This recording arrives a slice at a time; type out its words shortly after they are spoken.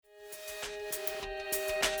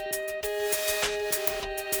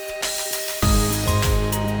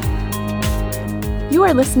You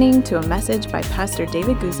are listening to a message by Pastor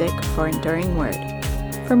David Guzik for Enduring Word.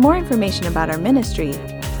 For more information about our ministry,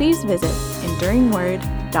 please visit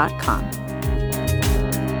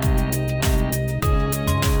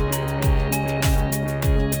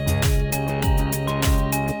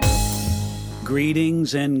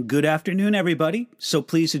Greetings and good afternoon, everybody. So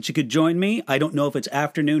pleased that you could join me. I don't know if it's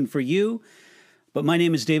afternoon for you, but my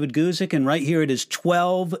name is David Guzik, and right here it is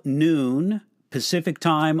 12 noon Pacific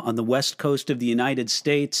time on the west coast of the United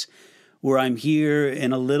States, where I'm here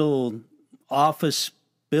in a little office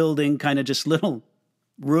building, kind of just little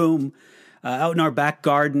room out in our back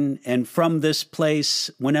garden. And from this place,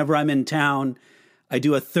 whenever I'm in town, I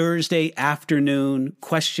do a Thursday afternoon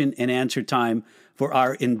question and answer time for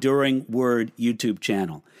our Enduring Word YouTube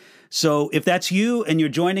channel. So if that's you and you're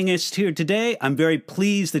joining us here today, I'm very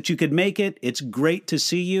pleased that you could make it. It's great to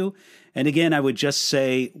see you. And again, I would just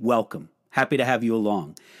say welcome. Happy to have you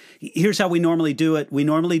along. Here's how we normally do it. We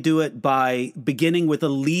normally do it by beginning with a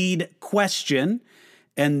lead question.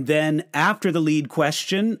 And then after the lead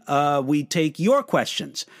question, we take your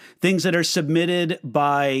questions, things that are submitted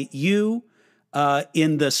by you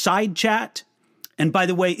in the side chat. And by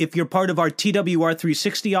the way, if you're part of our TWR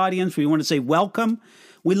 360 audience, we want to say welcome.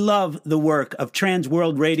 We love the work of Trans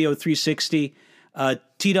World Radio 360.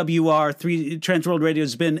 Trans World Radio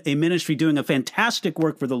has been a ministry doing a fantastic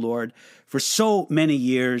work for the Lord for so many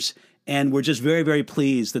years. And we're just very, very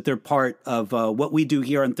pleased that they're part of what we do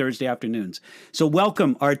here on Thursday afternoons. So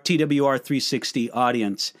welcome our TWR 360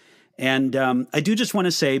 audience. And I do just want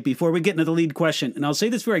to say, before we get into the lead question, and I'll say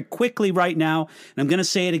this very quickly right now, and I'm going to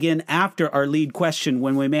say it again after our lead question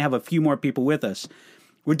when we may have a few more people with us.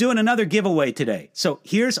 We're doing another giveaway today. So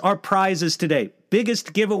here's our prizes today.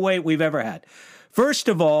 Biggest giveaway we've ever had. First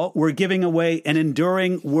of all, we're giving away an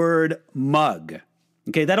Enduring Word mug.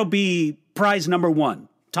 Okay, that'll be prize number one,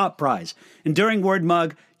 top prize. Enduring Word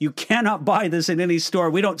mug. You cannot buy this in any store.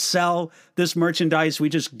 We don't sell this merchandise. We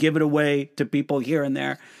just give it away to people here and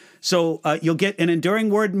there. So you'll get an Enduring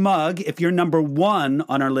Word mug if you're number one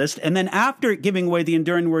on our list. And then after giving away the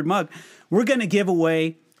Enduring Word mug, we're going to give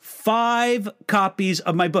away 5 copies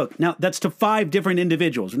of my book. Now, that's to 5 different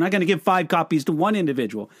individuals. We're not going to give 5 copies to one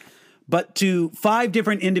individual, but to 5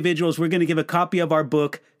 different individuals, we're going to give a copy of our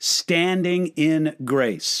book, Standing in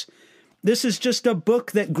Grace. This is just a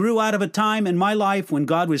book that grew out of a time in my life when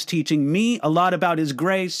God was teaching me a lot about His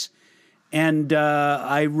grace. And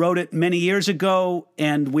I wrote it many years ago,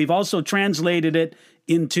 and we've also translated it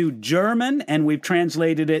into German, and we've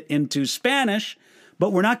translated it into Spanish,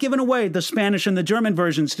 but we're not giving away the Spanish and the German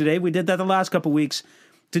versions today. We did that the last couple weeks.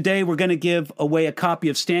 Today, we're going to give away a copy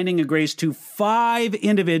of Standing in Grace to 5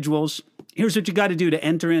 individuals. Here's what you got to do to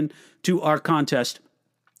enter into our contest.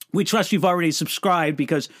 We trust you've already subscribed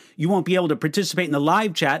because you won't be able to participate in the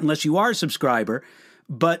live chat unless you are a subscriber.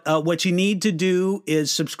 But what you need to do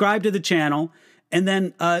is subscribe to the channel and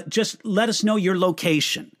then just let us know your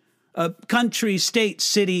location, country, state,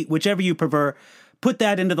 city, whichever you prefer. Put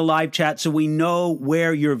that into the live chat so we know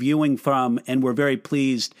where you're viewing from, and we're very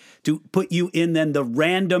pleased to put you in then the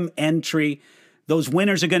random entry. Those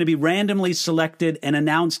winners are going to be randomly selected and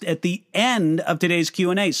announced at the end of today's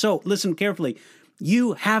Q&A. So listen carefully.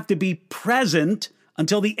 You have to be present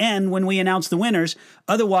until the end when we announce the winners.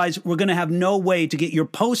 Otherwise, we're going to have no way to get your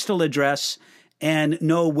postal address and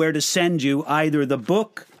know where to send you either the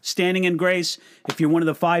book, Standing in Grace, if you're one of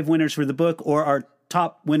the 5 winners for the book, or our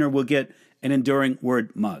top winner will get an Enduring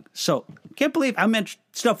Word mug. So can't believe how much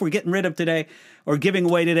stuff we're getting rid of today or giving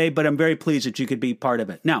away today, but I'm very pleased that you could be part of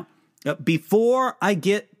it. Now, before I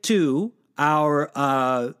get to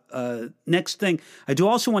our next thing, I do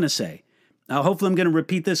also want to say, hopefully I'm going to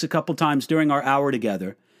repeat this a couple times during our hour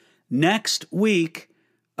together. Next week,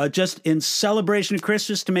 just in celebration of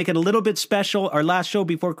Christmas, to make it a little bit special, our last show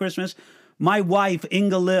before Christmas, my wife,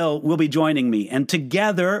 Inga Lil, will be joining me. And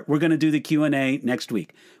together, we're going to do the Q&A next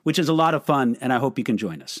week, which is a lot of fun, and I hope you can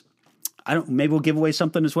join us. Maybe we'll give away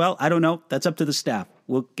something as well. I don't know. That's up to the staff.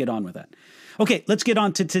 We'll get on with that. Okay, let's get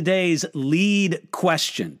on to today's lead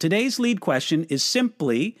question. Today's lead question is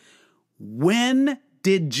simply, when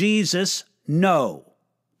did Jesus know?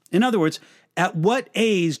 In other words, at what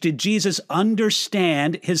age did Jesus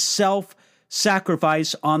understand his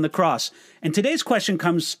self-sacrifice on the cross? And today's question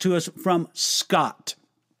comes to us from Scott.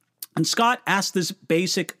 And Scott asked this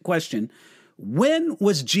basic question: when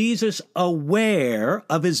was Jesus aware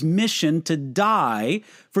of his mission to die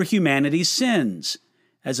for humanity's sins?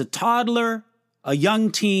 As a toddler, a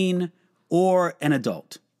young teen, or an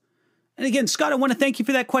adult? And again, Scott, I want to thank you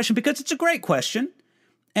for that question because it's a great question.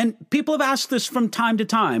 And people have asked this from time to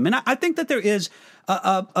time. And I think that there is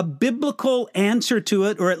a biblical answer to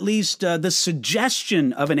it, or at least the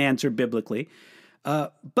suggestion of an answer biblically.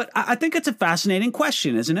 But I think it's a fascinating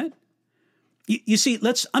question, isn't it? You see,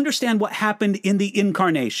 let's understand what happened in the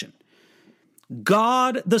incarnation.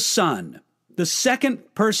 God the Son, the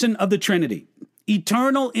second person of the Trinity,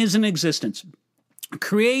 eternal is in existence,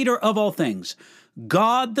 creator of all things.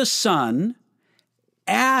 God the Son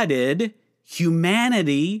added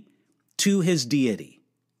humanity to his deity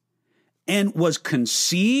and was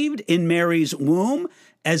conceived in Mary's womb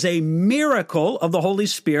as a miracle of the Holy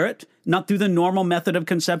Spirit, not through the normal method of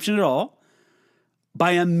conception at all.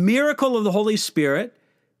 By a miracle of the Holy Spirit,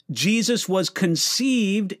 Jesus was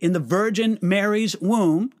conceived in the Virgin Mary's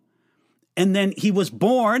womb, and then he was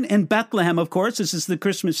born in Bethlehem, of course. This is the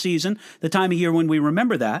Christmas season, the time of year when we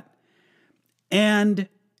remember that. And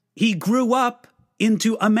he grew up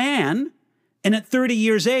into a man, and at 30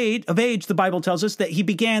 years of age, the Bible tells us that he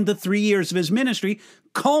began the 3 years of his ministry,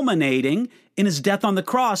 culminating in his death on the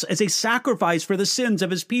cross as a sacrifice for the sins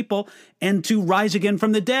of his people, and to rise again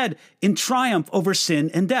from the dead in triumph over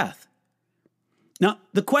sin and death. Now,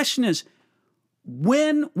 the question is,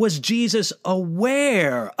 when was Jesus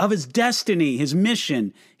aware of his destiny, his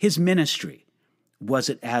mission, his ministry? Was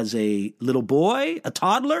it as a little boy, a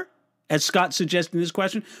toddler, as Scott suggested in his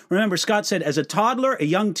question? Remember, Scott said as a toddler, a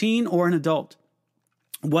young teen, or an adult.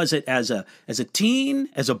 Was it as a teen,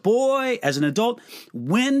 as a boy, as an adult?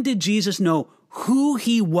 When did Jesus know who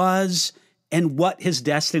he was and what his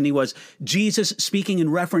destiny was? Jesus speaking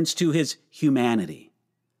in reference to his humanity.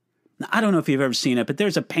 Now, I don't know if you've ever seen it, but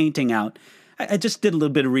there's a painting out. I just did a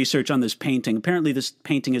little bit of research on this painting. Apparently, this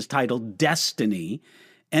painting is titled Destiny.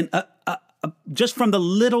 And just from the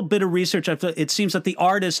little bit of research, it seems that the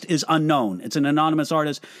artist is unknown. It's an anonymous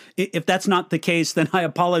artist. If that's not the case, then I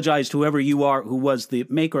apologize to whoever you are who was the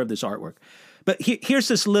maker of this artwork. But here's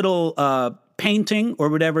this little painting, or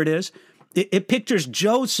whatever it is. It pictures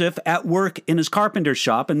Joseph at work in his carpenter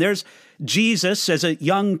shop, and there's Jesus as a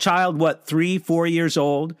young child, 3, 4 years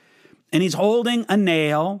old, and he's holding a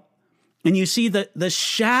nail, and you see the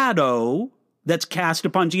shadow that's cast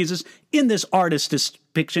upon Jesus in this artist's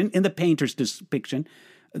depiction, in the painter's depiction.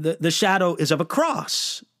 The shadow is of a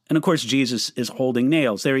cross. And of course, Jesus is holding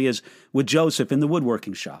nails. There he is with Joseph in the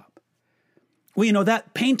woodworking shop. Well,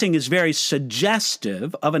 that painting is very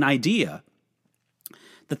suggestive of an idea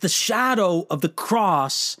that the shadow of the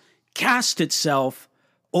cross cast itself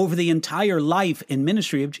over the entire life and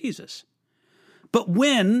ministry of Jesus. But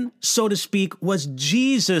when, so to speak, was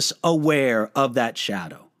Jesus aware of that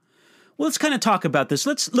shadow? Well, let's kind of talk about this.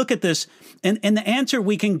 Let's look at this, and the answer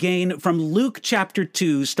we can gain from Luke chapter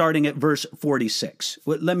 2, starting at verse 46.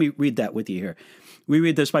 Let me read that with you here. We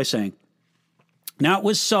read this by saying, "Now it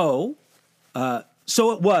was so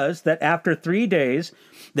it was that after 3 days,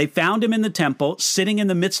 they found him in the temple, sitting in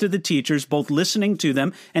the midst of the teachers, both listening to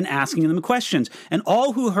them and asking them questions. And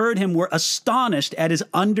all who heard him were astonished at his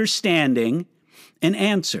understanding and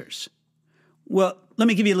answers." Well, let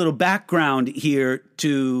me give you a little background here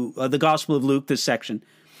to the Gospel of Luke, this section.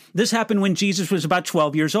 This happened when Jesus was about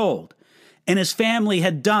 12 years old, and his family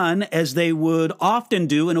had done as they would often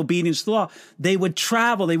do in obedience to the law. They would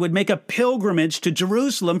travel, they would make a pilgrimage to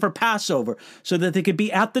Jerusalem for Passover so that they could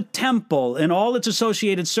be at the temple and all its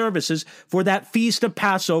associated services for that feast of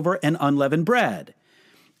Passover and unleavened bread.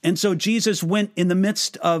 And so Jesus went in the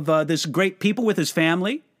midst of this great people with his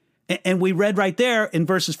family. And we read right there in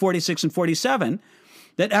verses 46 and 47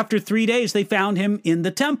 that after 3 days, they found him in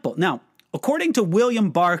the temple. Now, according to William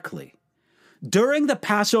Barclay, during the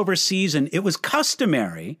Passover season, it was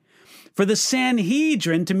customary for the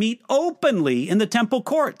Sanhedrin to meet openly in the temple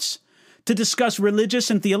courts to discuss religious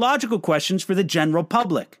and theological questions for the general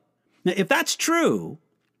public. Now, if that's true,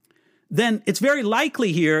 then it's very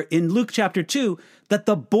likely here in Luke chapter 2 that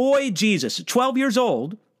the boy Jesus, 12 years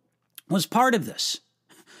old, was part of this.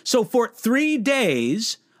 So for 3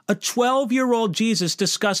 days, a 12-year-old Jesus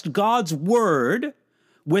discussed God's word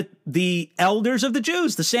with the elders of the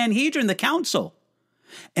Jews, the Sanhedrin, the council.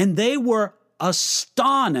 And they were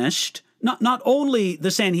astonished, not only the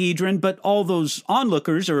Sanhedrin, but all those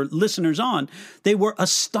onlookers or listeners on. They were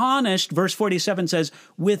astonished, verse 47 says,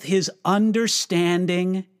 with his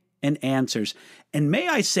understanding and answers. And may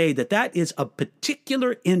I say that is a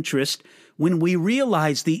particular interest when we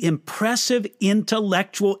realize the impressive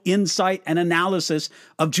intellectual insight and analysis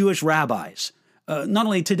of Jewish rabbis, not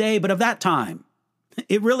only today, but of that time.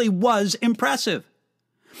 It really was impressive.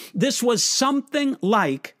 This was something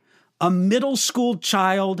like a middle school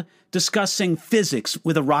child discussing physics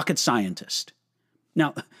with a rocket scientist.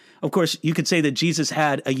 Now, of course, you could say that Jesus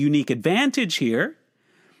had a unique advantage here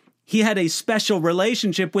he had a special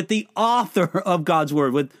relationship with the author of God's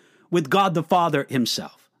word, with God the Father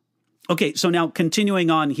himself. Okay, so now continuing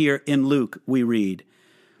on here in Luke, we read,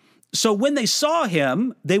 "So when they saw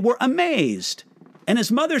him, they were amazed. And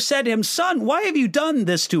his mother said to him, 'Son, why have you done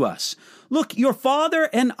this to us? Look, your father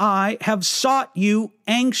and I have sought you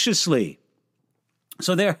anxiously.'"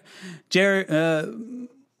 So there, Joseph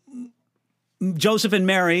and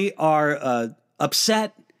Mary are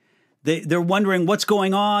upset. They're wondering what's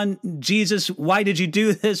going on. Jesus, why did you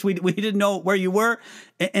do this? We didn't know where you were.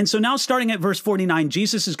 And so now starting at verse 49,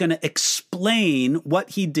 Jesus is going to explain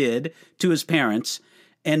what he did to his parents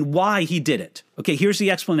and why he did it. Okay, here's the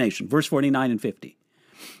explanation, verse 49 and 50.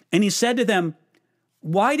 "And he said to them,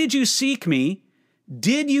 'Why did you seek me?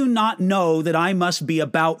 Did you not know that I must be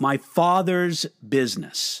about my Father's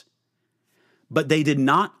business?' But they did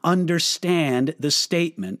not understand the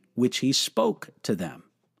statement which he spoke to them."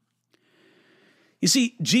 You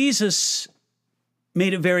see, Jesus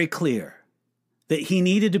made it very clear that he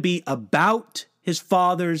needed to be about his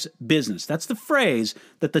Father's business. That's the phrase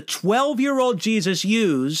that the 12-year-old Jesus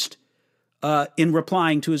used in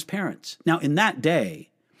replying to his parents. Now, in that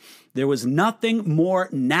day, there was nothing more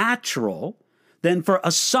natural than for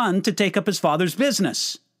a son to take up his father's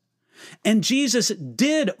business. And Jesus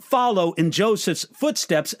did follow in Joseph's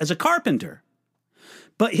footsteps as a carpenter.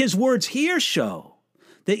 But his words here show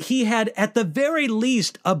that he had at the very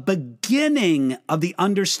least a beginning of the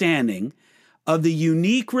understanding of the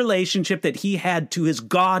unique relationship that he had to his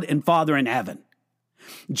God and Father in heaven.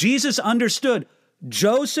 Jesus understood,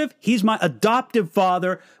 Joseph, he's my adoptive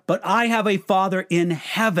father, but I have a Father in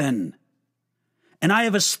heaven. And I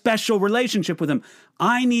have a special relationship with him.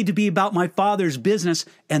 I need to be about my Father's business,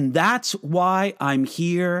 and that's why I'm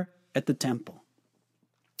here at the temple.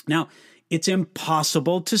 Now, it's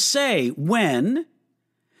impossible to say when,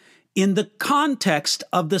 in the context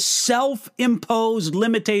of the self-imposed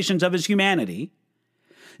limitations of his humanity,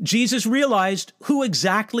 Jesus realized who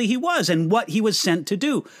exactly he was and what he was sent to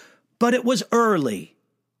do. But it was early.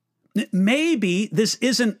 Maybe this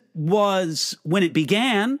was when it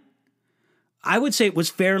began. I would say it was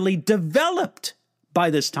fairly developed by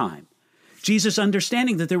this time. Jesus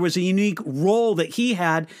understanding that there was a unique role that he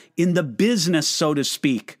had in the business, so to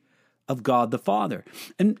speak, of God the Father.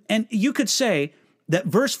 And you could say that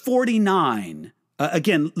verse 49,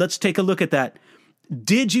 again, let's take a look at that.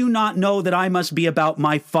 "Did you not know that I must be about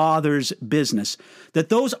my Father's business?" That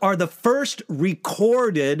those are the first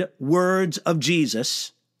recorded words of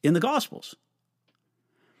Jesus in the Gospels.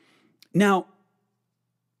 Now,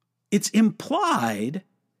 it's implied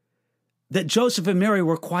that Joseph and Mary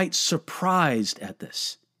were quite surprised at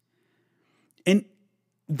this. And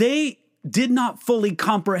they did not fully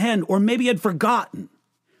comprehend, or maybe had forgotten,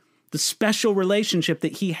 the special relationship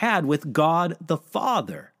that he had with God the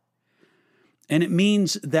Father. And it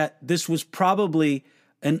means that this was probably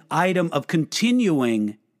an item of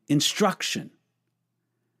continuing instruction.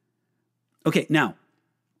 Okay, now,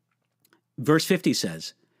 verse 50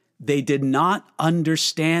 says, "They did not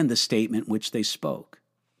understand the statement which they spoke."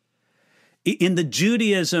 In the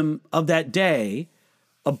Judaism of that day,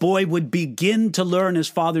 a boy would begin to learn his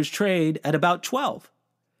father's trade at about 12.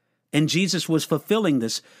 And Jesus was fulfilling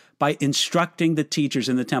this by instructing the teachers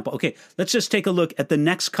in the temple. Okay, let's just take a look at the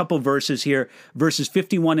next couple verses here, verses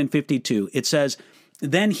 51 and 52. It says,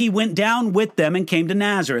 "Then he went down with them and came to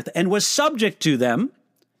Nazareth and was subject to them,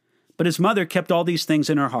 but his mother kept all these things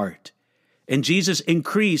in her heart. And Jesus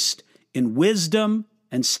increased in wisdom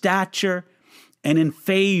and stature and in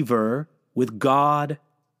favor with God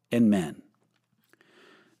and men."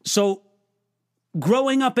 So,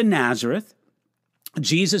 growing up in Nazareth,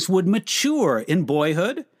 Jesus would mature in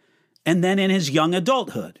boyhood and then in his young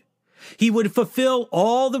adulthood. He would fulfill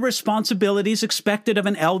all the responsibilities expected of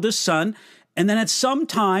an eldest son, and then at some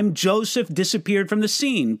time, Joseph disappeared from the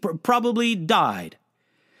scene, probably died.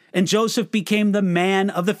 And Joseph became the man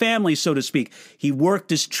of the family, so to speak. He worked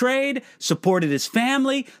his trade, supported his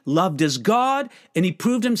family, loved his God, and he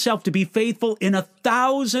proved himself to be faithful in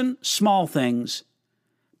 1,000 small things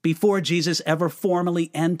before Jesus ever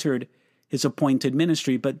formally entered his appointed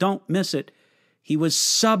ministry. But don't miss it, he was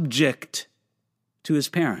subject to his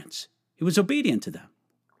parents. He was obedient to them.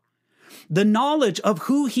 The knowledge of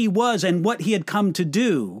who he was and what he had come to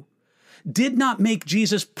do did not make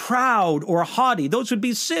Jesus proud or haughty. Those would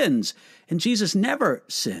be sins, and Jesus never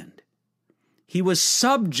sinned. He was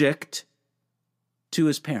subject to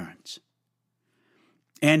his parents.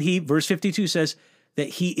 And he, verse 52 says, that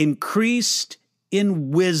he increased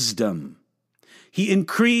in wisdom. He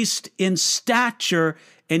increased in stature,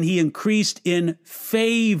 and he increased in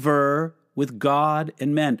favor with God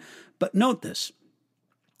and men. But note this,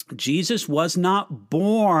 Jesus was not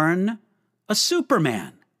born a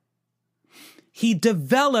Superman. He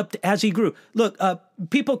developed as he grew. Look,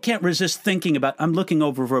 people can't resist thinking about, I'm looking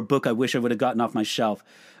over for a book I wish I would have gotten off my shelf.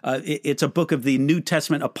 It's a book of the New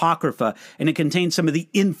Testament Apocrypha, and it contains some of the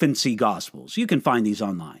infancy Gospels. You can find these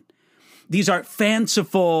online. These are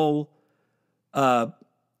fanciful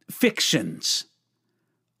fictions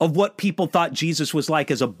of what people thought Jesus was like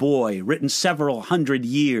as a boy, written several hundred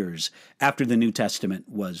years after the New Testament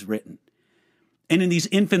was written. And in these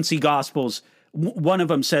infancy Gospels, one of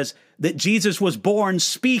them says that Jesus was born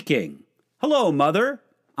speaking. Hello, Mother.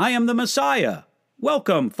 I am the Messiah.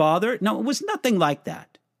 Welcome, Father. No, it was nothing like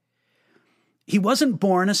that. He wasn't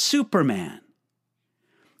born a Superman.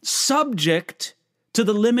 Subject to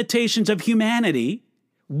the limitations of humanity,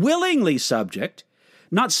 willingly subject,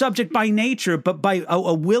 not subject by nature, but by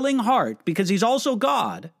a willing heart, because he's also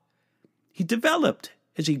God. He developed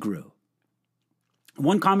as he grew.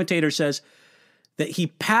 One commentator says that he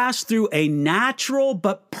passed through a natural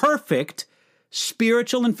but perfect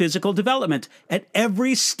spiritual and physical development. At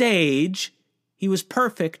every stage, he was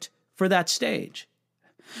perfect for that stage.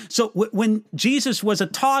 So when Jesus was a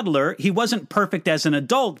toddler, he wasn't perfect as an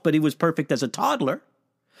adult, but he was perfect as a toddler.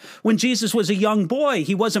 When Jesus was a young boy,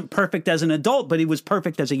 he wasn't perfect as an adult, but he was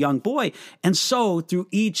perfect as a young boy. And so through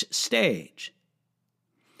each stage.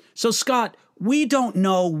 So Scott, we don't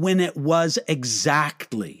know when it was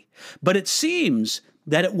exactly, but it seems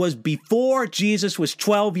that it was before Jesus was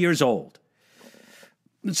 12 years old.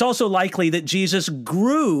 It's also likely that Jesus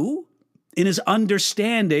grew in his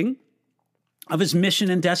understanding of his mission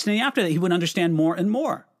and destiny. After that, he would understand more and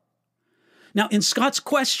more. Now, in Scott's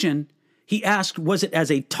question, he asked, was it as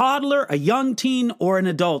a toddler, a young teen, or an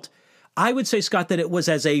adult? I would say, Scott, that it was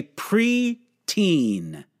as a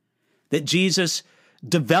pre-teen that Jesus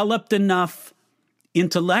developed enough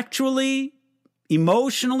intellectually,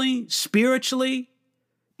 emotionally, spiritually,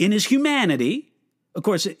 in his humanity. Of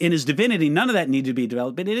course, in his divinity, none of that needed to be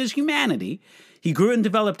developed, but in his humanity, he grew and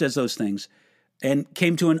developed as those things and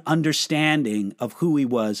came to an understanding of who he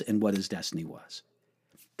was and what his destiny was.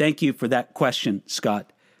 Thank you for that question,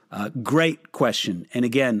 Scott. Great question. And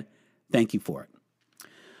again, thank you for it.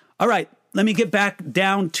 All right, let me get back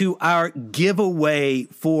down to our giveaway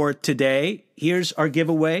for today. Here's our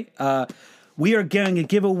giveaway. We are going to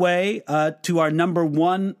give away to our number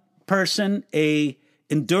one person a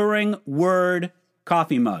Enduring Word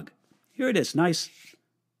coffee mug. Here it is, nice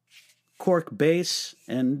cork base,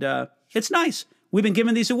 and it's nice. We've been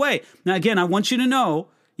giving these away. Now, again, I want you to know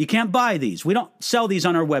you can't buy these. We don't sell these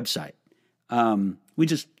on our website. We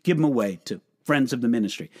just give them away to friends of the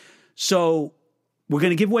ministry. So we're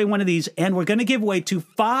going to give away one of these, and we're going to give away to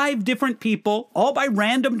 5 different people, all by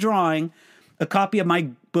random drawing, a copy of my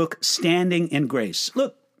book, Standing in Grace.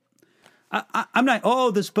 Look, I'm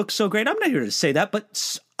not, this book's so great. I'm not here to say that,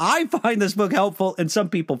 but I find this book helpful, and some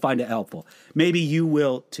people find it helpful. Maybe you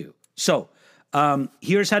will too. So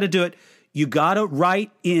here's how to do it. You got to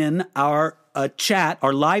write in our chat,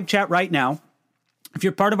 our live chat right now. If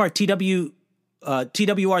you're part of our TWR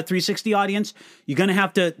 360 audience, you're going to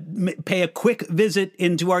have to pay a quick visit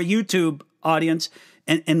into our YouTube audience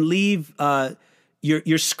and leave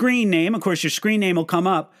your screen name. Of course, your screen name will come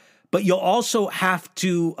up, but you'll also have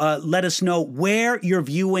to let us know where you're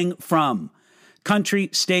viewing from. Country,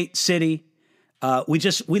 state, city.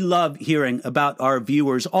 We love hearing about our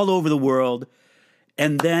viewers all over the world.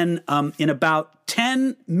 And then in about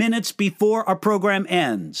 10 minutes before our program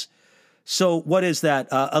ends, so what is that?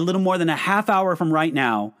 A little more than a half hour from right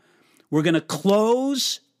now, we're going to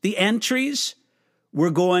close the entries. We're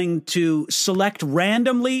going to select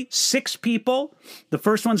randomly 6 people. The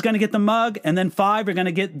first one's going to get the mug, and then 5 are going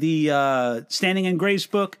to get the Standing in Grace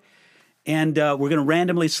book. And we're going to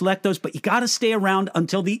randomly select those. But you got to stay around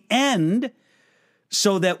until the end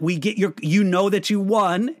so that we get that you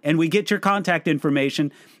won, and we get your contact information,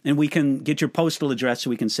 and we can get your postal address so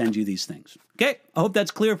we can send you these things. Okay? I hope that's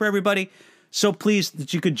clear for everybody. So pleased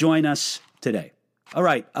that you could join us today. All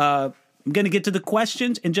right. I'm going to get to the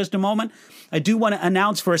questions in just a moment. I do want to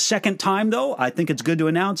announce for a second time, though, I think it's good to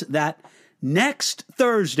announce that next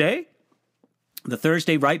Thursday, the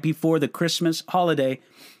Thursday right before the Christmas holiday,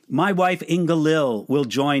 my wife, Inga Lil, will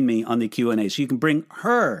join me on the Q&A. So you can bring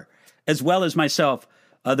her, as well as myself,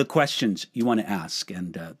 the questions you want to ask.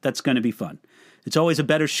 And that's going to be fun. It's always a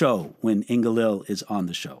better show when Inga Lil is on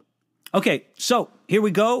the show. Okay, so here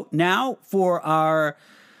we go now for our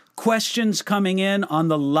questions coming in on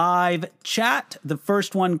the live chat. The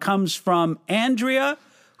first one comes from Andrea,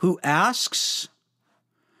 who asks,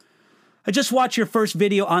 I just watched your first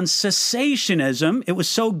video on cessationism. It was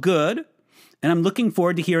so good. and I'm looking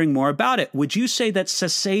forward to hearing more about it. Would you say that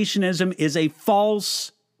cessationism is a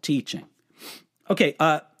false teaching? Okay,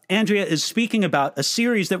 Andrea is speaking about a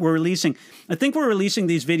series that we're releasing. I think we're releasing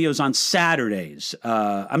these videos on Saturdays.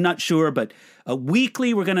 I'm not sure, but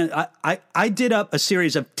weekly we're going to, I did up a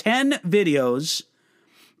series of 10 videos,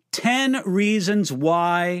 10 reasons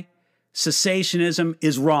why cessationism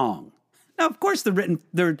is wrong. Now, of course,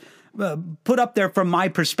 they're put up there from my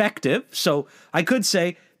perspective. So I could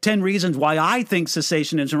say 10 reasons why I think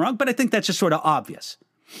cessationism is wrong, but I think that's just sort of obvious.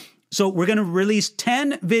 So we're going to release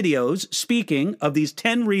 10 videos speaking of these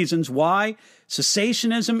 10 reasons why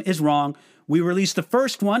cessationism is wrong. We released the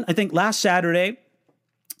first one, I think, last Saturday,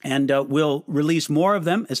 and we'll release more of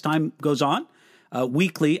them as time goes on,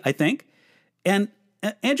 weekly, I think. And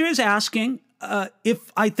Andrea is asking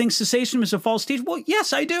if I think cessationism is a false teaching. Well,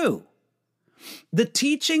 yes, I do. The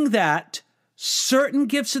teaching that certain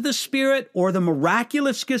gifts of the Spirit or the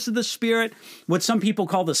miraculous gifts of the Spirit, what some people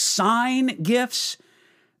call the sign gifts,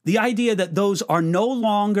 the idea that those are no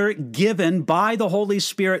longer given by the Holy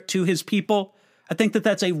Spirit to his people, I think that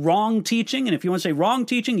that's a wrong teaching. And if you want to say wrong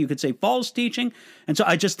teaching, you could say false teaching. And so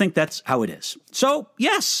I just think that's how it is. So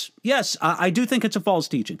yes, I do think it's a false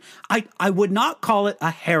teaching. I would not call it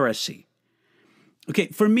a heresy. Okay,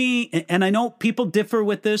 for me, and I know people differ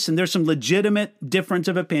with this, and there's some legitimate difference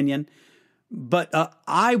of opinion, but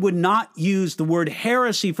I would not use the word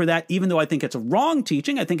heresy for that, even though I think it's a wrong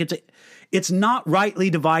teaching. I think it's not rightly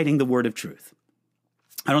dividing the word of truth.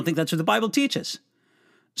 I don't think that's what the Bible teaches.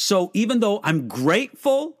 So even though I'm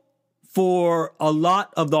grateful for a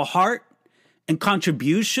lot of the heart and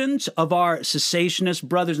contributions of our cessationist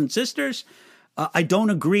brothers and sisters, I don't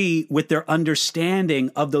agree with their understanding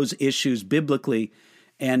of those issues biblically,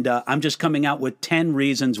 and I'm just coming out with 10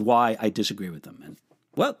 reasons why I disagree with them. And,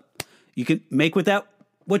 well, you can make with that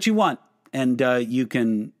what you want, and you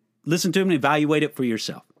can listen to them and evaluate it for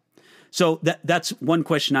yourself. So that's one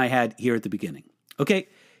question I had here at the beginning. Okay,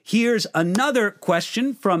 here's another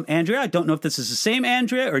question from Andrea. I don't know if this is the same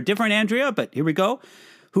Andrea or different Andrea, but here we go,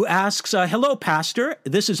 who asks, hello, Pastor.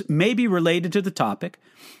 This is maybe related to the topic,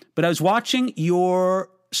 but I was watching your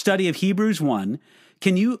study of Hebrews 1.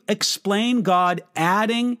 Can you explain God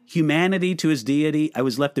adding humanity to his deity? I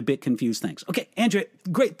was left a bit confused. Thanks. Okay, Andrea,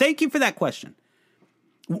 great. Thank you for that question.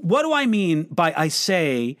 What do I mean by I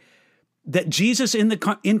say that Jesus in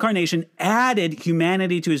the incarnation added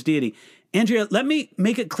humanity to his deity? Andrea, let me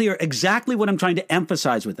make it clear exactly what I'm trying to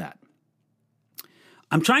emphasize with that.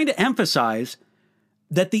 I'm trying to emphasize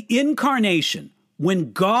that the incarnation,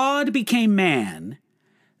 when God became man,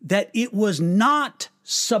 that it was not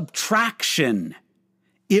subtraction,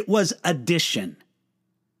 it was addition.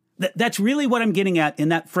 That's really what I'm getting at in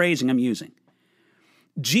that phrasing I'm using.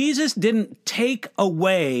 Jesus didn't take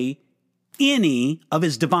away any of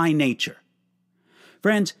his divine nature.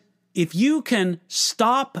 Friends, if you can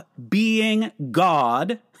stop being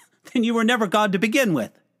God, then you were never God to begin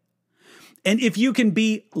with. And if you can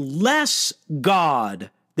be less God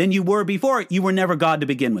than you were before, you were never God to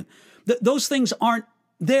begin with. Those things aren't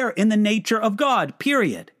there in the nature of God,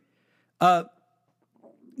 period.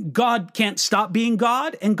 God can't stop being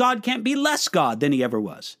God, and God can't be less God than he ever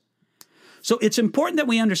was. So it's important that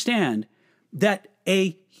we understand that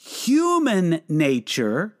a human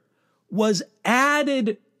nature was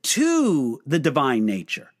added to the divine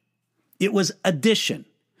nature. It was addition.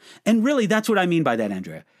 And really, that's what I mean by that,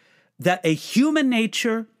 Andrea, that a human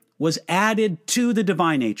nature was added to the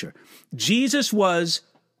divine nature. Jesus was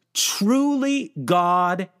truly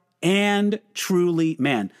God and truly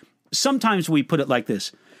man. Sometimes we put it like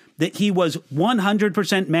this, that he was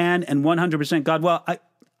 100% man and 100% God. Well,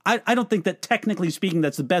 I don't think that technically speaking,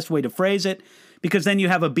 that's the best way to phrase it, because then you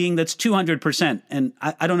have a being that's 200%. And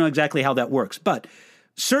I don't know exactly how that works. But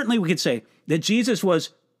certainly we could say that Jesus was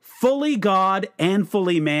fully God and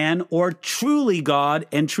fully man, or truly God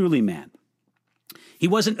and truly man. He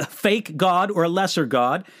wasn't a fake God or a lesser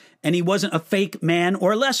God, and he wasn't a fake man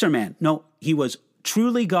or a lesser man. No, he was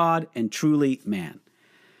truly God and truly man.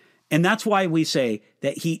 And that's why we say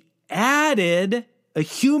that he added a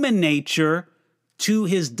human nature to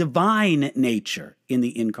his divine nature in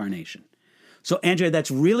the incarnation. So, Andrea,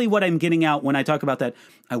 that's really what I'm getting out when I talk about that.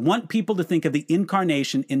 I want people to think of the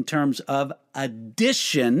incarnation in terms of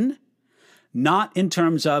addition, not in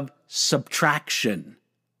terms of subtraction.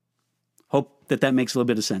 Hope that makes a little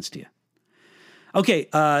bit of sense to you. Okay,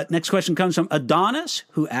 next question comes from Adonis,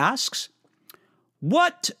 who asks,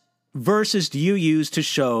 what verses do you use to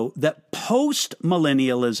show that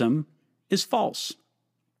post-millennialism is false?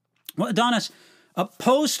 Well, Adonis,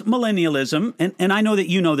 post-millennialism, and I know that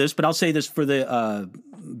you know this, but I'll say this for the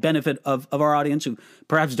benefit of our audience who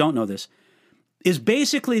perhaps don't know this. is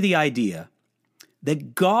basically the idea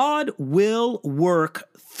that God will work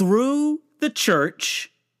through the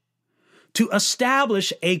church to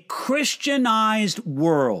establish a Christianized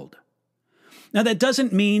world. Now, that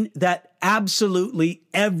doesn't mean that absolutely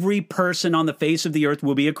every person on the face of the earth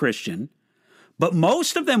will be a Christian, but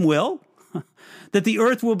most of them will, that the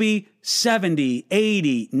earth will be 70,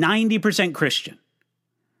 80, 90% Christian.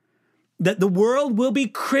 That the world will be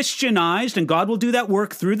Christianized, and God will do that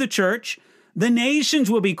work through the church. The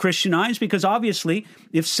nations will be Christianized because obviously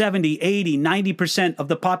if 70, 80, 90% of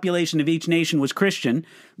the population of each nation was Christian,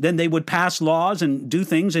 then they would pass laws and do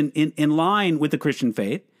things in line with the Christian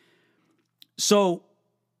faith. So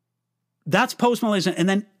that's postmillennialism. And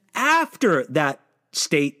then after that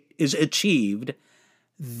state is achieved,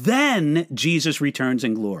 then Jesus returns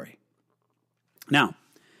in glory. Now,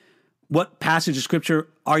 what passage of Scripture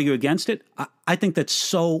argue against it? I think that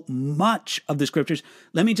so much of the Scriptures,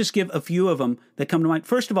 let me just give a few of them that come to mind.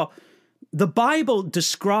 First of all, the Bible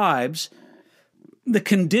describes the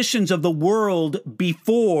conditions of the world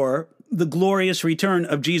before the glorious return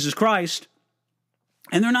of Jesus Christ,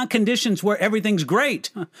 and they're not conditions where everything's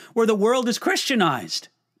great, where the world is Christianized.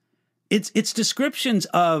 It's descriptions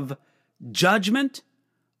of judgment,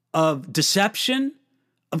 of deception,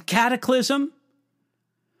 of cataclysm.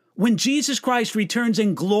 When Jesus Christ returns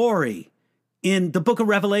in glory in the book of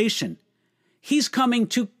Revelation, he's coming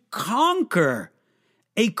to conquer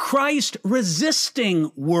a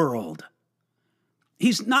Christ-resisting world.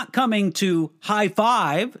 He's not coming to high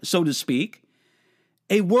five, so to speak,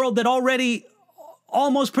 a world that already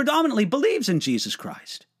almost predominantly believes in Jesus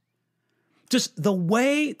Christ. Just the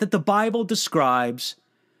way that the Bible describes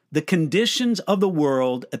the conditions of the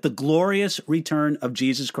world at the glorious return of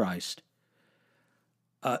Jesus Christ,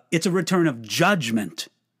 it's a return of judgment.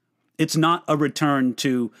 It's not a return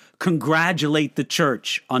to congratulate the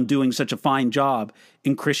church on doing such a fine job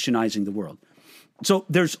in Christianizing the world. So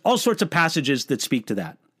there's all sorts of passages that speak to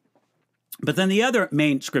that. But then the other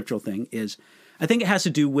main scriptural thing is, I think it has to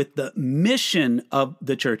do with the mission of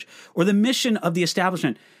the church or the mission of the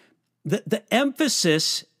establishment. The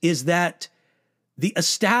emphasis is that the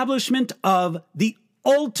establishment of the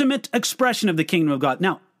ultimate expression of the kingdom of God.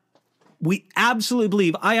 Now, I absolutely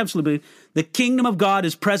believe, the kingdom of God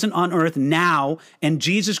is present on earth now, and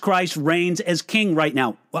Jesus Christ reigns as king right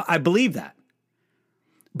now. Well, I believe that.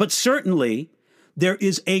 But certainly, there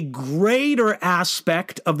is a greater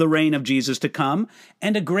aspect of the reign of Jesus to come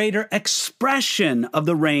and a greater expression of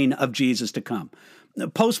the reign of Jesus to come.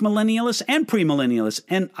 Post-millennialists and premillennialists,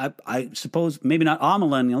 and I suppose maybe not all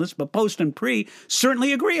millennialists, but post and pre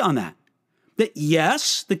certainly agree on that. That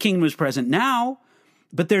yes, the kingdom is present now,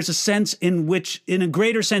 but there's a sense in which, in a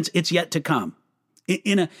greater sense, it's yet to come,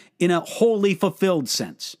 in a wholly fulfilled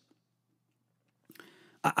sense.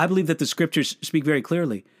 I believe that the scriptures speak very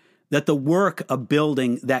clearly that the work of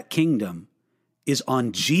building that kingdom is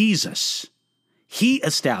on Jesus. He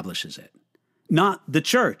establishes it, not the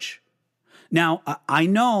church. Now, I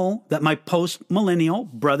know that my post-millennial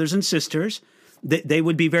brothers and sisters, they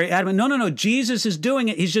would be very adamant. No, Jesus is doing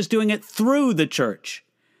it. He's just doing it through the church.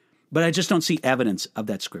 But I just don't see evidence of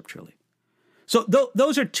that scripturally. So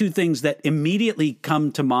those are two things that immediately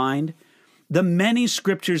come to mind. The many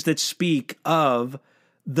scriptures that speak of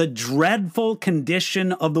the dreadful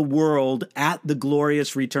condition of the world at the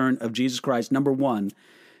glorious return of Jesus Christ, number one.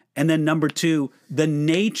 And then number two, the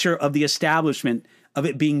nature of the establishment of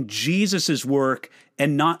it being Jesus's work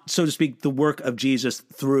and not, so to speak, the work of Jesus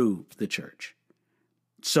through the church.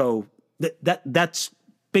 So that's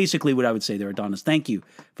basically what I would say there, Adonis. Thank you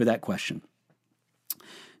for that question.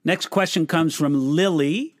 Next question comes from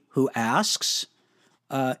Lily, who asks,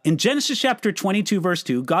 in Genesis chapter 22, verse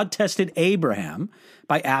 2, God tested Abraham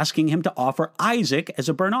by asking him to offer Isaac as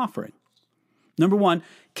a burnt offering. Number one,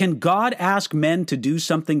 can God ask men to do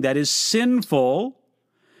something that is sinful?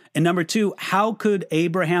 And number two, how could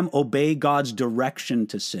Abraham obey God's direction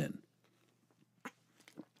to sin?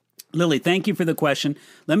 Lily, thank you for the question.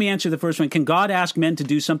 Let me answer the first one. Can God ask men to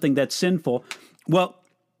do something that's sinful? Well,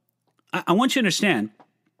 I want you to understand,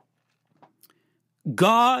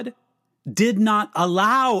 God did not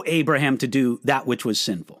allow Abraham to do that which was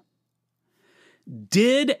sinful.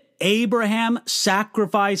 Did Abraham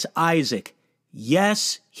sacrifice Isaac?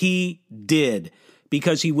 Yes, he did,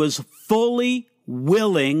 because he was fully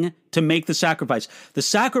willing to make the sacrifice. The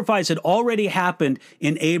sacrifice had already happened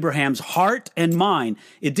in Abraham's heart and mind.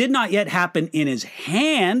 It did not yet happen in his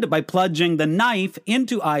hand by plunging the knife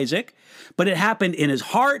into Isaac, but it happened in his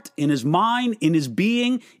heart, in his mind, in his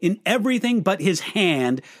being, in everything but his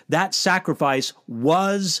hand. That sacrifice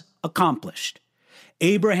was accomplished.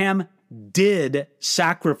 Abraham did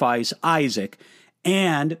sacrifice Isaac,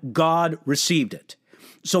 and God received it.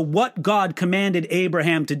 So what God commanded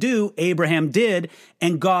Abraham to do, Abraham did,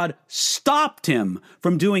 and God stopped him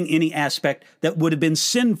from doing any aspect that would have been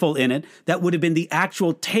sinful in it, that would have been the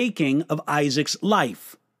actual taking of Isaac's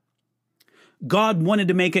life. God wanted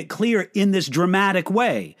to make it clear in this dramatic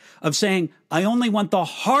way of saying, I only want the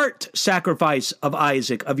heart sacrifice of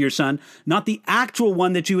Isaac, of your son, not the actual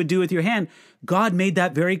one that you would do with your hand. God made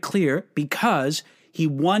that very clear because he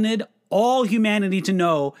wanted all humanity to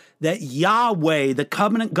know that Yahweh, the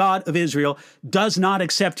covenant God of Israel, does not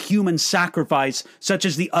accept human sacrifice such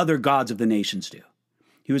as the other gods of the nations do.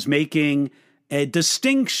 He was making a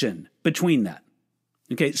distinction between that.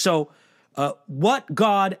 Okay, so what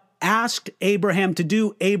God asked Abraham to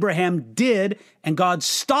do, Abraham did, and God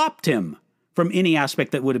stopped him from any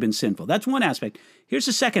aspect that would have been sinful. That's one aspect. Here's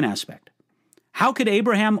the second aspect. How could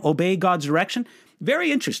Abraham obey God's direction?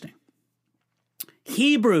 Very interesting.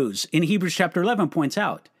 Hebrews chapter 11 points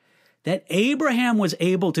out that Abraham was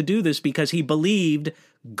able to do this because he believed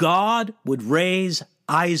God would raise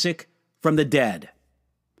Isaac from the dead.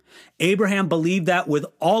 Abraham believed that with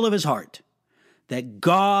all of his heart, that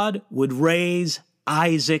God would raise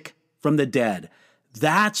Isaac from the dead.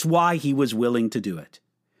 That's why he was willing to do it.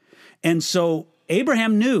 And so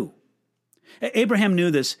Abraham knew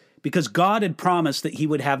this because God had promised that he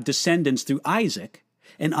would have descendants through Isaac,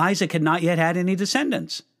 and Isaac had not yet had any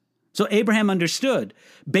descendants. So Abraham understood,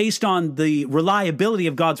 based on the reliability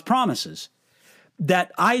of God's promises,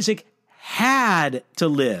 that Isaac had to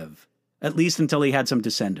live, at least until he had some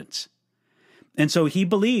descendants. And so he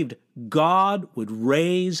believed God would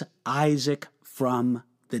raise Isaac from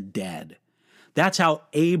the dead. That's how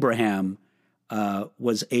Abraham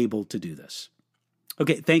was able to do this.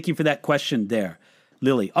 Okay, thank you for that question there,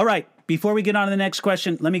 Lily. All right, before we get on to the next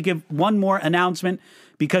question, let me give one more announcement,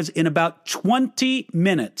 because in about 20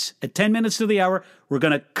 minutes, at 10 minutes to the hour, we're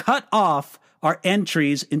going to cut off our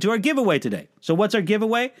entries into our giveaway today. So what's our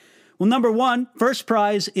giveaway? Well, number one, first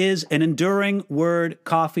prize is an Enduring Word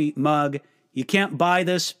coffee mug. You can't buy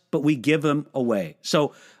this, but we give them away.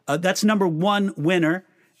 So that's number one winner.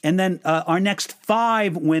 And then our next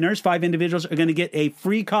five winners, five individuals, are going to get a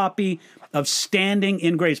free copy of Standing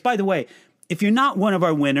in Grace. By the way, if you're not one of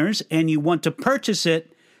our winners and you want to purchase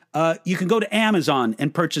it, you can go to Amazon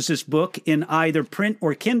and purchase this book in either print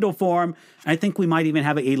or Kindle form. I think we might even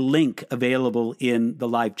have a link available in the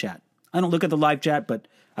live chat. I don't look at the live chat, but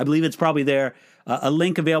I believe it's probably there. A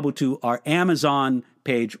link available to our Amazon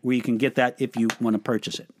page where you can get that if you want to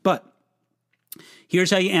purchase it. But here's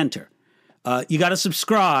how you enter. You got to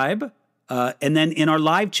subscribe, and then in our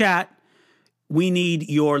live chat, we need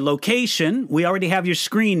your location. We already have your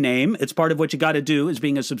screen name. It's part of what you got to do as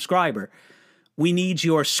being a subscriber. We need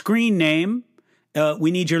your screen name. We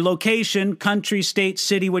need your location, country, state,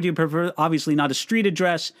 city, what do you prefer? Obviously not a street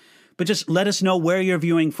address, but just let us know where you're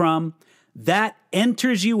viewing from. That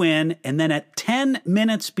enters you in, and then at 10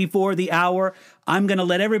 minutes before the hour, I'm going to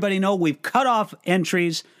let everybody know we've cut off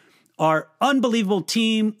entries. Our unbelievable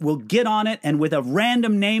team will get on it, and with a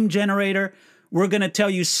random name generator, we're going to tell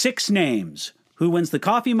you 6 names: who wins the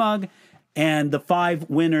coffee mug and the 5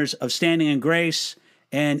 winners of Standing in Grace.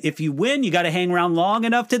 And if you win, you got to hang around long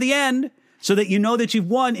enough to the end so that you know that you've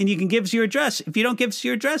won and you can give us your address. If you don't give us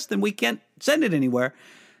your address, then we can't send it anywhere.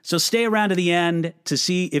 So stay around to the end to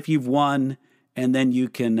see if you've won, and then you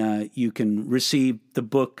can receive the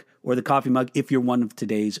book or the coffee mug if you're one of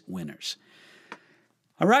today's winners.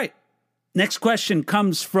 All right. Next question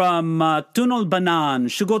comes from Tunol Banan,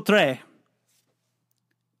 Shugotre.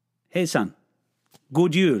 Hey, son.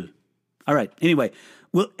 Good Yule. All right. Anyway,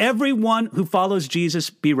 will everyone who follows Jesus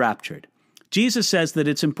be raptured? Jesus says that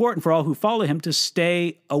it's important for all who follow him to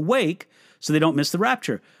stay awake so they don't miss the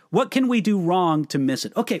rapture. What can we do wrong to miss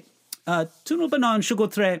it? Okay. Tunol Banan,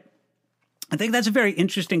 Shugotre. I think that's a very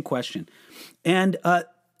interesting question. And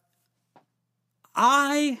at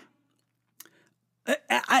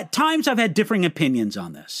times I've had differing opinions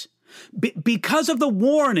on this because of the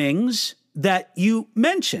warnings that you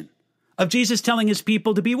mention of Jesus telling his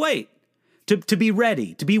people to be to be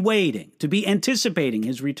ready, to be waiting, to be anticipating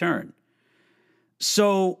his return.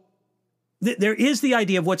 So there is the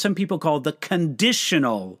idea of what some people call the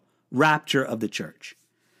conditional rapture of the church.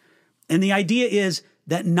 And the idea is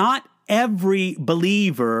that not every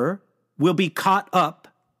believer will be caught up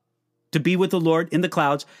to be with the Lord in the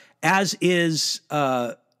clouds, as is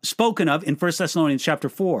spoken of in 1 Thessalonians chapter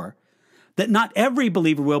 4, that not every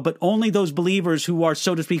believer will, but only those believers who are,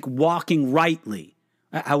 so to speak, walking rightly,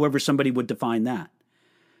 however somebody would define that.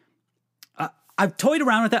 I've toyed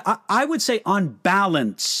around with that. I would say on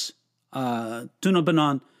balance, Tunol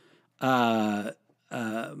Banan, Shugotre.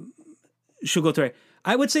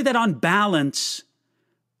 I would say that on balance,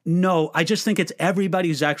 no, I just think it's everybody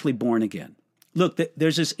who's actually born again. Look,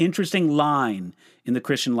 there's this interesting line in the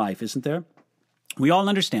Christian life, isn't there? We all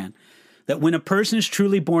understand that when a person is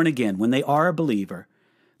truly born again, when they are a believer,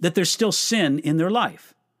 that there's still sin in their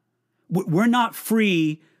life. We're not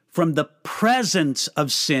free from the presence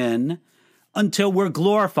of sin until we're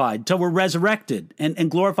glorified, until we're resurrected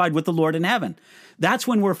and glorified with the Lord in heaven. That's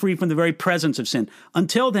when we're free from the very presence of sin.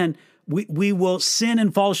 Until then, we will sin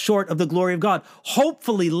and fall short of the glory of God,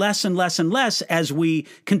 hopefully less and less and less as we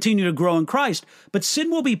continue to grow in Christ. But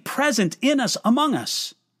sin will be present in us, among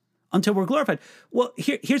us, until we're glorified. Well,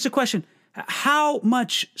 here's the question. How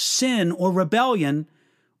much sin or rebellion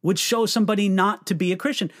would show somebody not to be a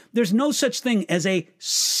Christian? There's no such thing as a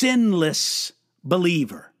sinless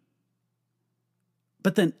believer.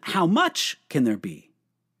 But then how much can there be?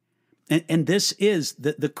 And this is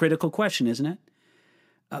the critical question, isn't it?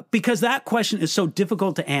 Because that question is so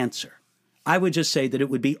difficult to answer. I would just say that it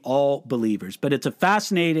would be all believers. But it's a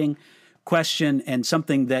fascinating question and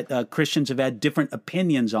something that Christians have had different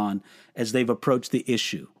opinions on as they've approached the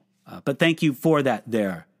issue. But thank you for that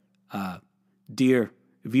there, dear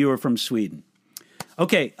viewer from Sweden.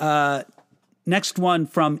 Okay, next one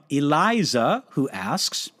from Eliza, who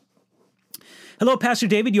asks, hello, Pastor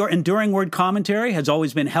David. Your Enduring Word commentary has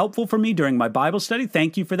always been helpful for me during my Bible study.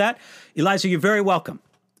 Thank you for that. Eliza, you're very welcome.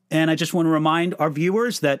 And I just want to remind our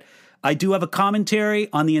viewers that I do have a commentary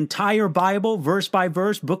on the entire Bible, verse by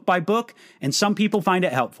verse, book by book, and some people find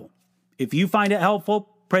it helpful. If you find it helpful,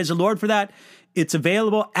 praise the Lord for that. It's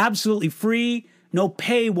available absolutely free, no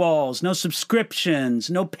paywalls, no subscriptions,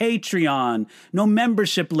 no Patreon, no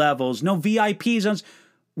membership levels, no VIP zones.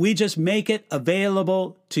 We just make it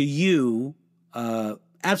available to you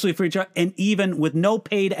absolutely free, and even with no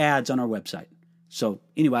paid ads on our website. So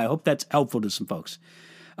anyway, I hope that's helpful to some folks.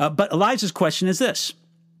 But Eliza's question is this.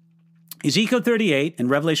 Ezekiel 38 and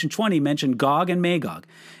Revelation 20 mention Gog and Magog.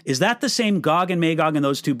 Is that the same Gog and Magog in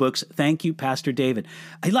those two books? Thank you, Pastor David.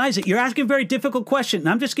 Eliza, you're asking a very difficult question, and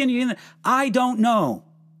I'm just getting you in there. I don't know.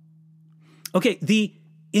 Okay, the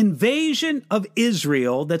invasion of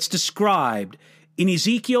Israel that's described in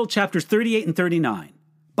Ezekiel chapters 38 and 39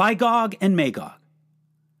 by Gog and Magog,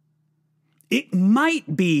 it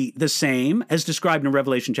might be the same as described in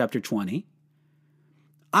Revelation chapter 20.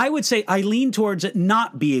 I would say I lean towards it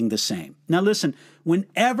not being the same. Now listen,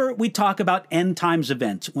 whenever we talk about end times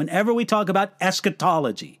events, whenever we talk about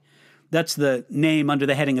eschatology, that's the name under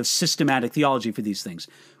the heading of systematic theology for these things.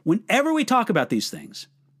 Whenever we talk about these things,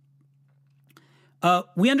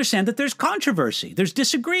 we understand that there's controversy, there's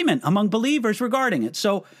disagreement among believers regarding it.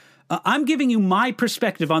 So I'm giving you my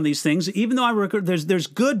perspective on these things, even though there's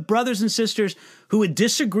good brothers and sisters who would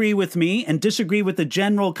disagree with me and disagree with the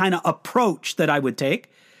general kind of approach that I would take.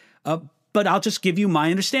 But I'll just give you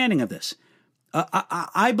my understanding of this.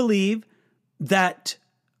 I believe that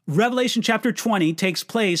Revelation chapter 20 takes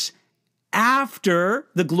place after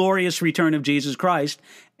the glorious return of Jesus Christ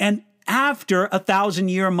and after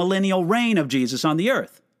 1,000-year millennial reign of Jesus on the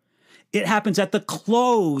earth. It happens at the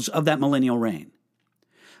close of that millennial reign.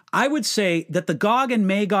 I would say that the Gog and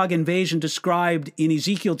Magog invasion described in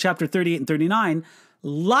Ezekiel chapter 38 and 39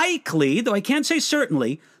 likely, though I can't say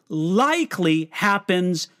certainly, likely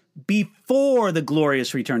happens before the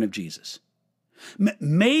glorious return of Jesus.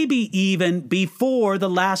 Maybe even before the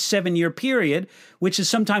last 7-year period, which is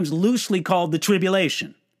sometimes loosely called the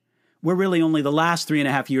tribulation. Where really only the last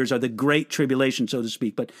 3.5 years are the great tribulation, so to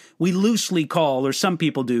speak. But we loosely call, or some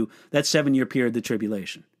people do, that 7-year period the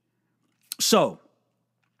tribulation. So,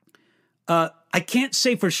 I can't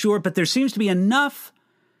say for sure, but there seems to be enough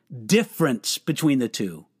difference between the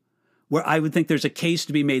two where I would think there's a case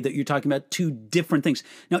to be made that you're talking about two different things.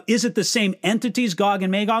 Now, is it the same entities, Gog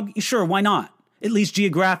and Magog? Sure, why not? At least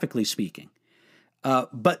geographically speaking.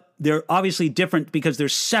 But they're obviously different because they're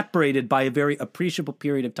separated by a very appreciable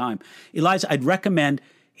period of time. Eliza, I'd recommend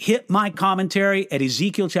hit my commentary at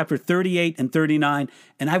Ezekiel chapter 38 and 39,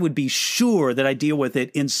 and I would be sure that I deal with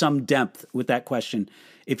it in some depth with that question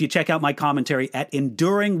if you check out my commentary at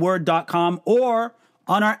enduringword.com or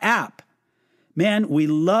on our app. Man, we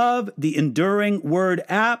love the Enduring Word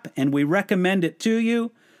app, and we recommend it to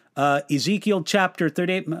you. Ezekiel chapter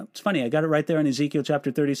 38. It's funny, I got it right there in Ezekiel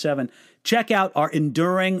chapter 37. Check out our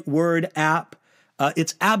Enduring Word app.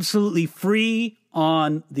 It's absolutely free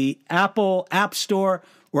on the Apple App Store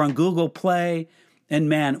or on Google Play. And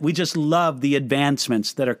man, we just love the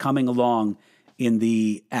advancements that are coming along in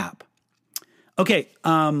the app. Okay,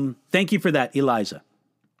 thank you for that, Eliza.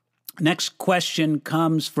 Next question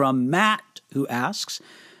comes from Matt, who asks,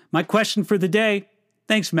 my question for the day,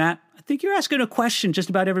 thanks, Matt. think you're asking a question just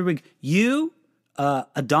about every week. You,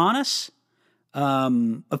 Adonis,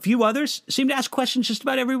 a few others seem to ask questions just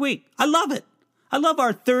about every week. I love it. I love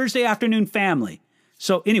our Thursday afternoon family.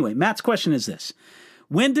 So anyway, Matt's question is this.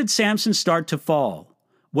 When did Samson start to fall?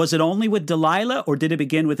 Was it only with Delilah, or did it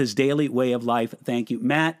begin with his daily way of life? Thank you.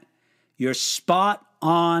 Matt, you're spot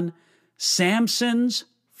on. Samson's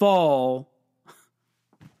fall.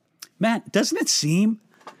 Matt, doesn't it seem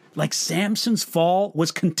like Samson's fall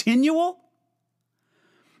was continual?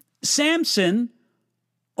 Samson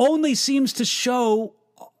only seems to show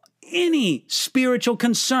any spiritual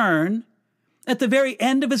concern at the very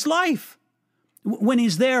end of his life, when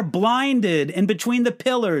he's there blinded and between the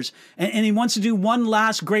pillars, and he wants to do one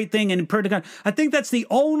last great thing and pray to God. I think that's the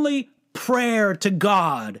only prayer to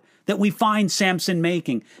God that we find Samson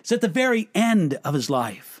making. It's at the very end of his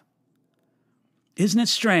life. Isn't it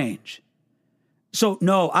strange? So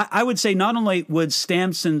no, I would say not only would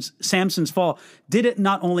Samson's fall, did it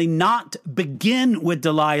not only not begin with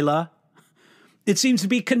Delilah, it seems to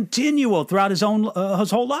be continual throughout his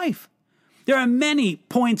whole life. There are many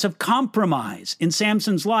points of compromise in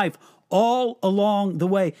Samson's life all along the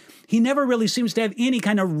way. He never really seems to have any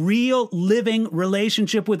kind of real living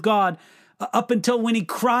relationship with God up until when he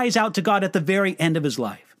cries out to God at the very end of his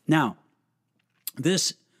life. Now,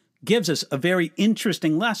 this gives us a very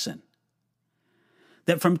interesting lesson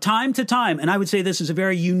that from time to time, and I would say this is a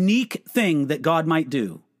very unique thing that God might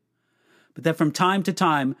do, but that from time to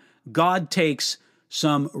time, God takes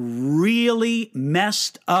some really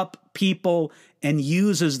messed up people and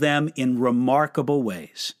uses them in remarkable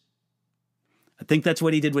ways. I think that's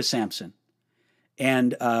what he did with Samson.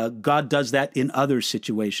 And God does that in other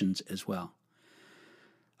situations as well.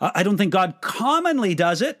 I don't think God commonly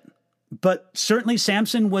does it, but certainly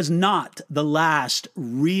Samson was not the last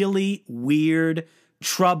really weird,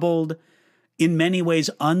 troubled, in many ways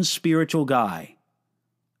unspiritual guy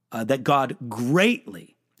that God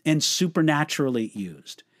greatly and supernaturally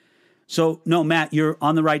used. So, no, Matt, you're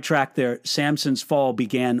on the right track there. Samson's fall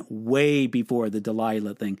began way before the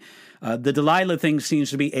Delilah thing. The Delilah thing seems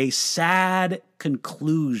to be a sad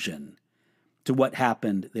conclusion to what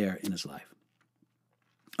happened there in his life.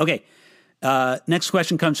 Okay, next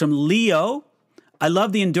question comes from Leo. I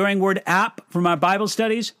love the Enduring Word app from our Bible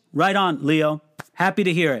studies. Right on, Leo. Happy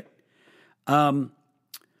to hear it.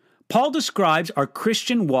 Paul describes our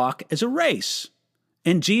Christian walk as a race,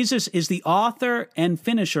 and Jesus is the author and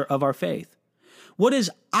finisher of our faith. What is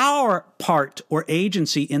our part or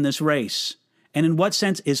agency in this race? And in what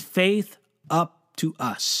sense is faith up to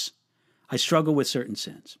us? I struggle with certain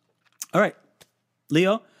sins. All right,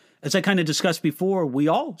 Leo, as I kind of discussed before, we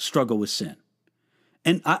all struggle with sin.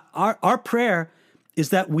 And our prayer is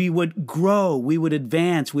that we would grow, we would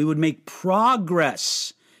advance, we would make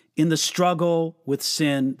progress in the struggle with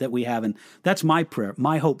sin that we have. And that's my prayer,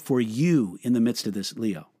 my hope for you in the midst of this,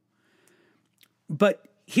 Leo. But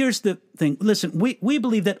here's the thing. Listen, we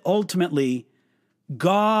believe that ultimately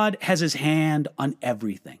God has his hand on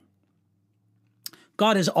everything.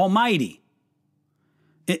 God is almighty.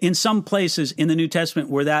 In some places in the New Testament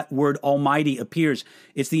where that word almighty appears,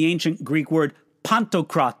 it's the ancient Greek word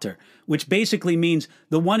pantokrator, which basically means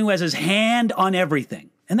the one who has his hand on everything.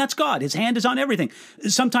 And that's God. His hand is on everything.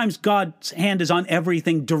 Sometimes God's hand is on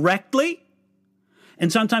everything directly, and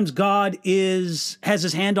sometimes God has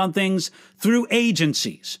his hand on things through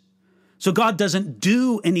agencies. So God doesn't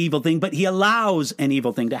do an evil thing, but he allows an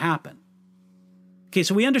evil thing to happen. Okay,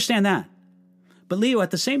 so we understand that. But Leo,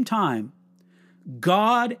 at the same time,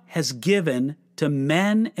 God has given to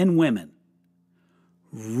men and women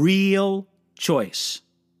real choice,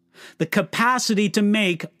 the capacity to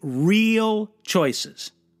make real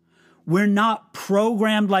choices. We're not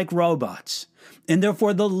programmed like robots, and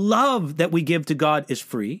therefore the love that we give to God is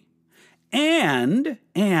free. And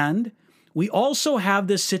we also have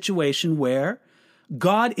this situation where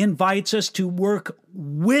God invites us to work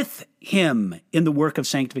with him in the work of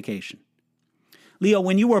sanctification. Leo,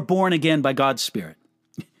 when you were born again by God's Spirit,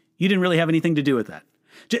 you didn't really have anything to do with that.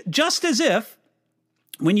 Just as if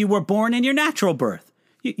when you were born in your natural birth,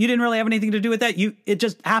 you didn't really have anything to do with that. It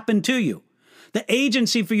just happened to you. The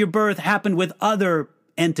agency for your birth happened with other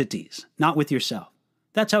entities, not with yourself.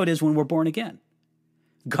 That's how it is when we're born again.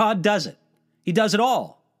 God does it. He does it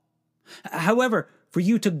all. However, for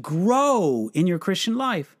you to grow in your Christian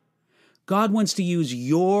life, God wants to use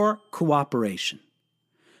your cooperation.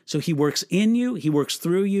 So he works in you, he works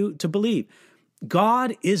through you to believe.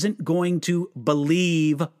 God isn't going to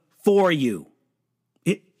believe for you.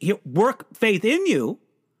 He'll work faith in you,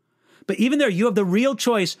 but even there, you have the real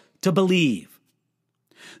choice to believe.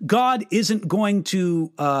 God isn't going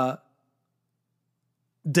to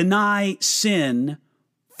deny sin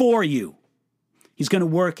for you. He's going to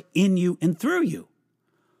work in you and through you.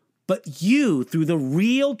 But you, through the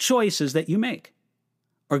real choices that you make,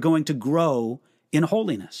 are going to grow in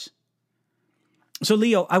holiness. So,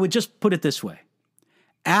 Leo, I would just put it this way.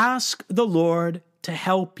 Ask the Lord to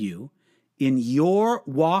help you in your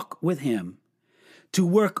walk with him to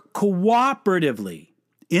work cooperatively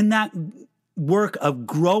in that work of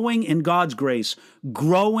growing in God's grace,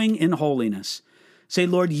 growing in holiness. Say,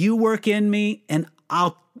 Lord, you work in me and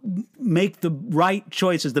I'll make the right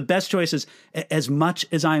choices, the best choices, as much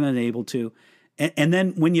as I'm able to. And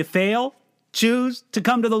then when you fail, choose to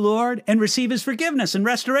come to the Lord and receive his forgiveness and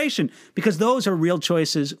restoration, because those are real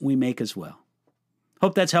choices we make as well.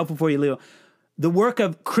 Hope that's helpful for you, Leo. The work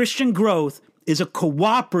of Christian growth is a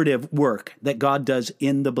cooperative work that God does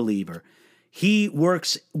in the believer. He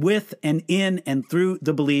works with and in and through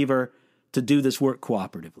the believer to do this work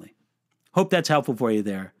cooperatively. Hope that's helpful for you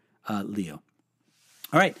there, Leo.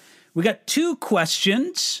 All right, we got two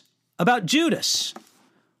questions about Judas.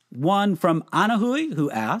 One from Anahui,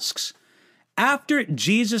 who asks, after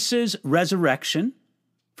Jesus' resurrection,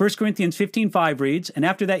 1 Corinthians 15:5 reads, and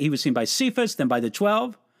after that he was seen by Cephas, then by the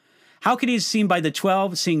 12. How could he be seen by the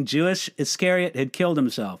 12, seeing Judas Iscariot had killed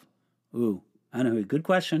himself? Ooh, Anahui, good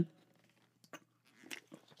question.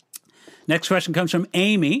 Next question comes from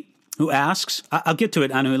Amy, who asks, I'll get to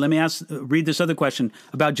it, Anahui. Let me read this other question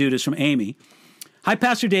about Judas from Amy. Hi,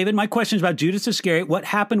 Pastor David. My question is about Judas Iscariot. What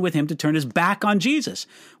happened with him to turn his back on Jesus?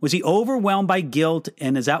 Was he overwhelmed by guilt,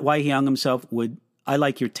 and is that why he hung himself? I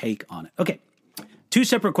like your take on it. Okay, two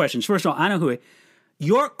separate questions. First of all, Anahui,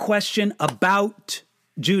 your question about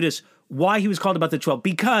Judas, why he was called about the 12,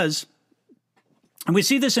 because, and we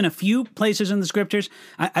see this in a few places in the scriptures.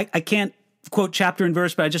 I can't quote chapter and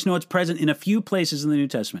verse, but I just know it's present in a few places in the New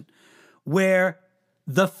Testament, where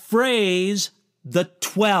the phrase, the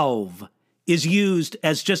 12, is used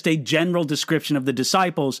as just a general description of the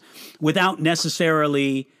disciples without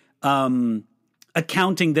necessarily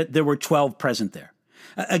accounting that there were 12 present there.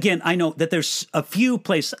 Again, I know that there's a few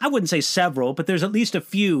places, I wouldn't say several, but there's at least a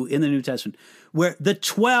few in the New Testament where the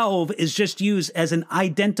 12 is just used as an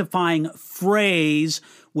identifying phrase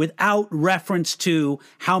without reference to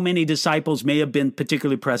how many disciples may have been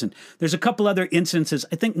particularly present. There's a couple other instances,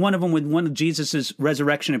 I think one of them with one of Jesus'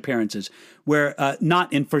 resurrection appearances, where,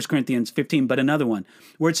 not in 1 Corinthians 15, but another one,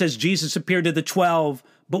 where it says Jesus appeared to the 12,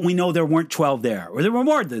 but we know there weren't 12 there, or there were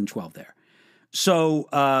more than 12 there.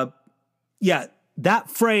 So,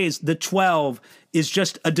 that phrase, the 12, is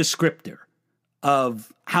just a descriptor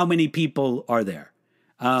of how many people are there.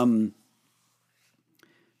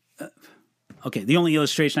 Okay, the only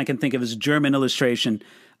illustration I can think of is a German illustration.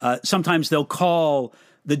 Sometimes they'll call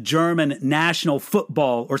the German national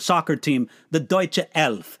football or soccer team the Deutsche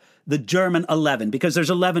Elf, the German 11, because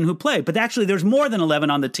there's 11 who play. But actually, there's more than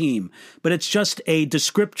 11 on the team. But it's just a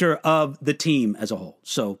descriptor of the team as a whole.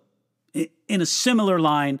 So in a similar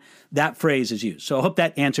line, that phrase is used. So I hope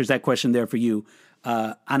that answers that question there for you,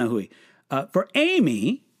 Anahui. For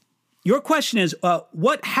Amy, your question is,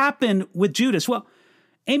 what happened with Judas? Well,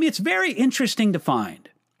 Amy, it's very interesting to find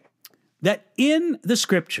that in the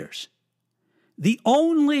scriptures, the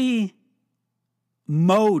only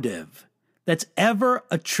motive that's ever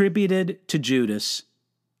attributed to Judas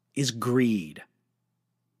is greed.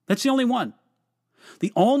 That's the only one.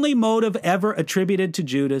 The only motive ever attributed to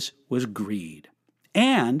Judas was greed.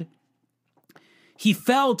 And he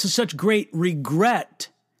fell to such great regret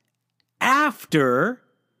after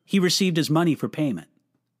he received his money for payment.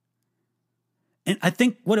 And I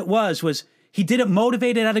think what it was he did it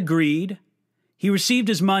motivated out of greed. He received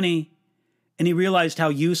his money, and he realized how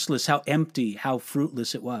useless, how empty, how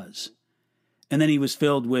fruitless it was. And then he was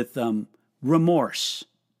filled with remorse.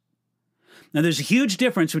 Now, there's a huge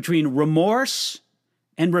difference between remorse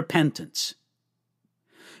and repentance.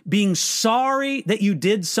 Being sorry that you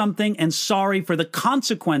did something and sorry for the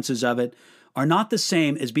consequences of it are not the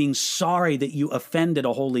same as being sorry that you offended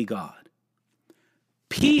a holy God.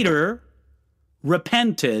 Peter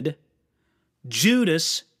repented,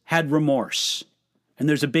 Judas had remorse. And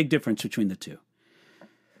there's a big difference between the two.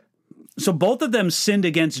 So both of them sinned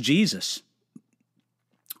against Jesus.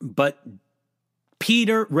 But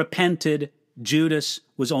Peter repented, Judas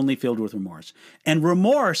was only filled with remorse. And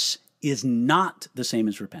remorse is not the same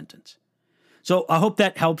as repentance. So I hope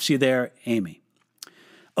that helps you there, Amy.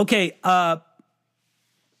 Okay,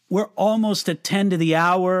 we're almost at 10 to the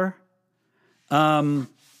hour. I'm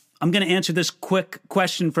going to answer this quick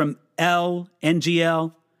question from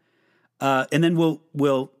NGL, and then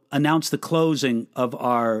we'll announce the closing of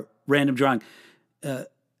our random drawing.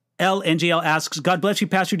 LNGL asks, God bless you,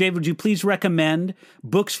 Pastor David. Would you please recommend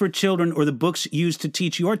books for children or the books used to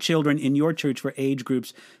teach your children in your church for age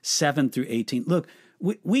groups 7 through 18? Look,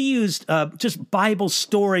 we used just Bible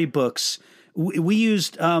story books. We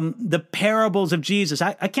used the parables of Jesus.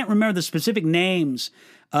 I can't remember the specific names.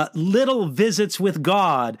 Little Visits with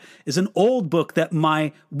God is an old book that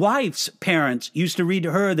my wife's parents used to read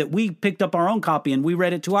to her that we picked up our own copy and we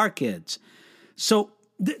read it to our kids. So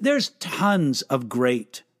there's tons of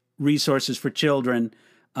great resources for children.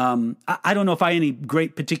 I don't know if I have any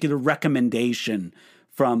great particular recommendation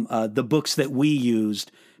from the books that we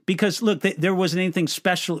used, because look, there wasn't anything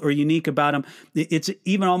special or unique about them. It's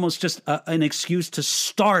even almost just an excuse to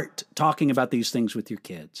start talking about these things with your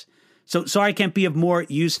kids. So sorry I can't be of more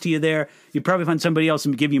use to you there. You'd probably find somebody else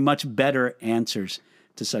who can give you much better answers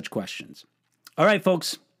to such questions. All right,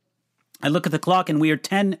 folks. I look at the clock and we are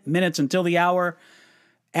 10 minutes until the hour.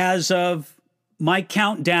 As of my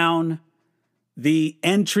countdown, the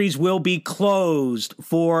entries will be closed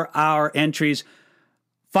for our entries.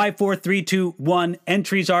 5, 4, 3, 2, 1.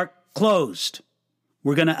 Entries are closed.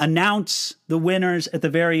 We're going to announce the winners at the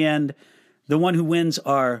very end. The one who wins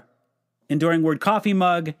our Enduring Word coffee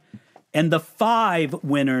mug, and the 5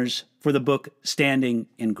 winners for the book Standing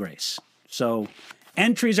in Grace. So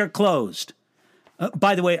entries are closed.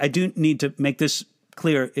 By the way, I do need to make this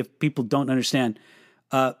clear if people don't understand.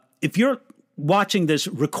 If you're watching this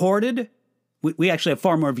recorded, we actually have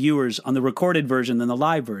far more viewers on the recorded version than the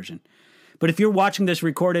live version. But if you're watching this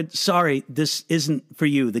recorded, sorry, this isn't for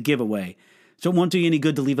you, the giveaway. So it won't do you any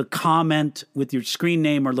good to leave a comment with your screen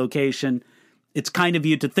name or location. It's kind of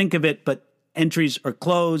you to think of it, but entries are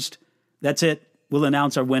closed. That's it. We'll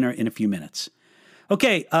announce our winner in a few minutes.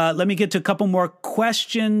 Okay, let me get to a couple more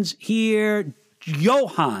questions here.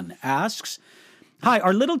 Johan asks, hi,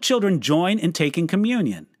 are little children join in taking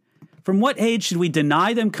communion? From what age should we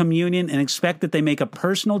deny them communion and expect that they make a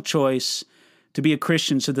personal choice to be a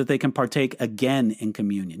Christian so that they can partake again in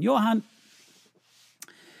communion? Johan,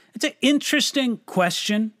 it's an interesting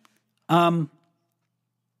question.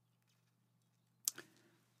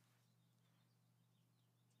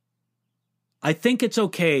 I think it's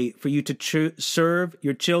okay for you to serve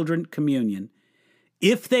your children communion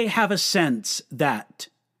if they have a sense that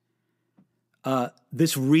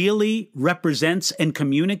this really represents and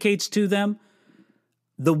communicates to them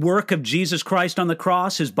the work of Jesus Christ on the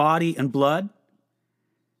cross, his body and blood,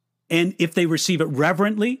 and if they receive it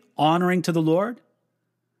reverently, honoring to the Lord,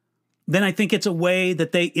 then I think it's a way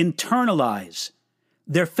that they internalize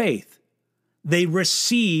their faith. They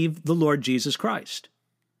receive the Lord Jesus Christ.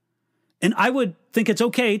 And I would think it's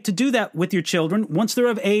okay to do that with your children once they're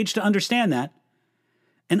of age to understand that.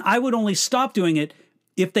 And I would only stop doing it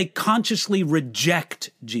if they consciously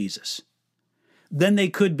reject Jesus. Then they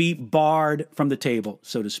could be barred from the table,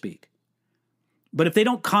 so to speak. But if they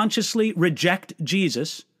don't consciously reject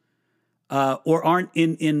Jesus or aren't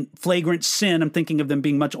in flagrant sin, I'm thinking of them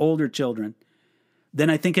being much older children, then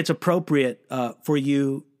I think it's appropriate for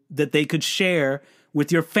you that they could share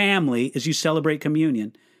with your family as you celebrate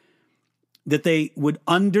communion, that they would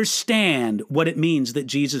understand what it means that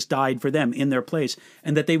Jesus died for them in their place,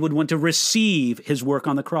 and that they would want to receive his work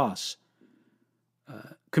on the cross,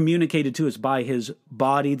 communicated to us by his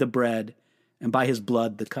body, the bread, and by his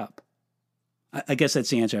blood, the cup. I guess that's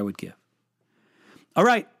the answer I would give. All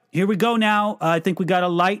right, here we go now. I think we got a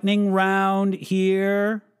lightning round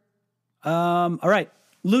here. All right,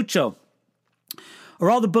 Lucho. Are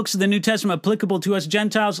all the books of the New Testament applicable to us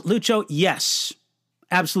Gentiles? Lucho, yes,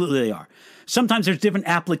 absolutely they are. Sometimes there's different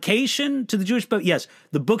application to the Jewish, but yes,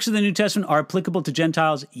 the books of the New Testament are applicable to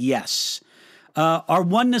Gentiles, yes. Are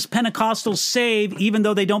oneness Pentecostals saved even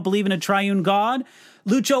though they don't believe in a triune God?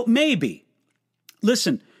 Lucho, maybe.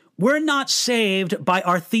 Listen, we're not saved by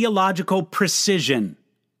our theological precision.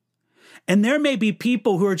 And there may be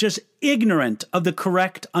people who are just ignorant of the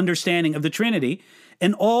correct understanding of the Trinity,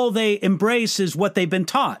 and all they embrace is what they've been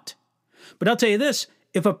taught. But I'll tell you this,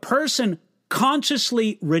 if a person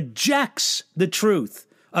consciously rejects the truth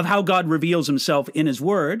of how God reveals himself in his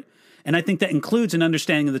word, and I think that includes an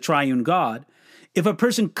understanding of the triune God, if a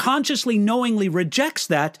person consciously, knowingly rejects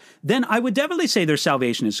that, then I would definitely say their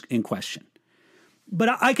salvation is in question. But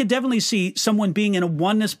I could definitely see someone being in a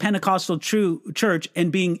oneness Pentecostal church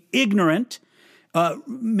and being ignorant,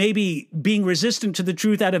 maybe being resistant to the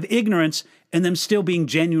truth out of ignorance, and them still being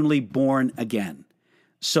genuinely born again.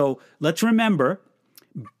 So let's remember,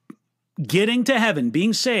 getting to heaven,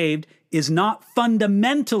 being saved, is not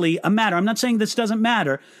fundamentally a matter. I'm not saying this doesn't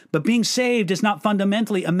matter, but being saved is not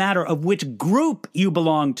fundamentally a matter of which group you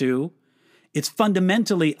belong to. It's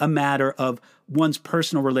fundamentally a matter of one's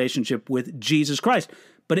personal relationship with Jesus Christ.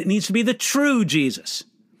 but it needs to be the true Jesus,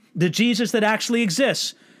 the Jesus that actually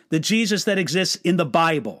exists, the Jesus that exists in the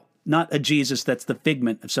Bible, not a Jesus that's the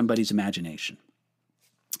figment of somebody's imagination.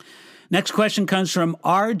 Next question comes from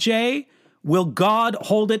RJ. Will God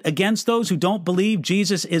hold it against those who don't believe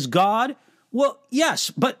Jesus is God? Well, yes,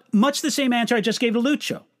 but much the same answer I just gave to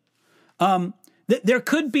Lucho. There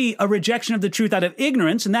could be a rejection of the truth out of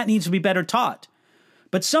ignorance, and that needs to be better taught.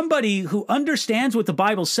 But somebody who understands what the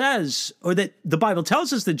Bible says, or that the Bible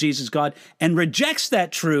tells us that Jesus is God, and rejects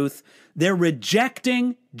that truth, they're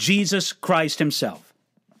rejecting Jesus Christ himself.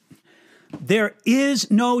 There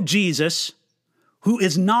is no Jesus who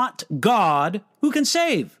is not God who can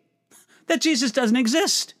save. That Jesus doesn't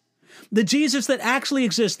exist. The Jesus that actually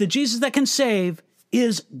exists, the Jesus that can save,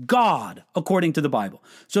 is God, according to the Bible.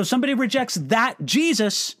 So if somebody rejects that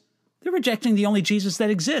Jesus, they're rejecting the only Jesus that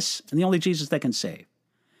exists and the only Jesus that can save.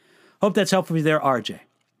 Hope that's helpful for you there, RJ.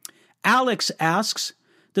 Alex asks,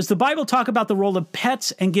 does the Bible talk about the role of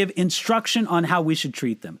pets and give instruction on how we should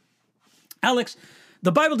treat them? Alex,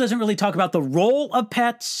 the Bible doesn't really talk about the role of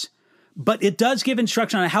pets, but it does give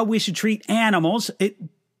instruction on how we should treat animals. It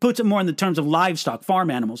puts it more in the terms of livestock, farm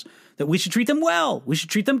animals, that we should treat them well. We should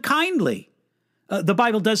treat them kindly. The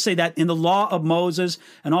Bible does say that in the law of Moses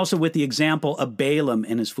and also with the example of Balaam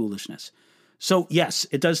and his foolishness. So yes,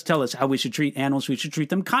 it does tell us how we should treat animals. We should treat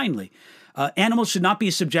them kindly. Animals should not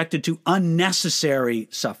be subjected to unnecessary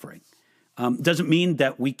suffering. Doesn't mean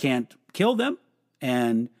that we can't kill them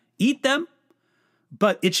and eat them,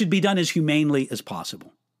 but it should be done as humanely as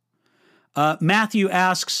possible. Matthew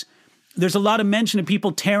asks, there's a lot of mention of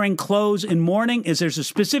people tearing clothes in mourning. Is there a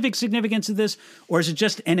specific significance to this, or is it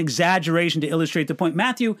just an exaggeration to illustrate the point?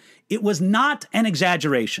 Matthew, it was not an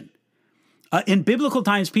exaggeration. In biblical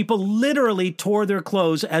times, people literally tore their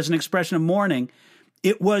clothes as an expression of mourning.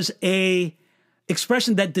 It was a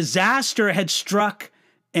expression that disaster had struck,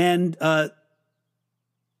 and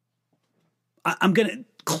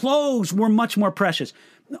clothes were much more precious.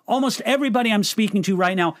 Almost everybody I'm speaking to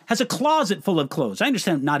right now has a closet full of clothes. I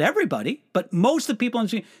understand not everybody, but most of the people I'm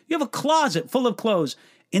speaking to, you have a closet full of clothes.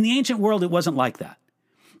 In the ancient world, it wasn't like that.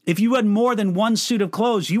 If you had more than one suit of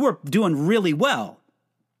clothes, you were doing really well.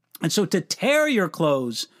 And so to tear your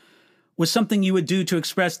clothes was something you would do to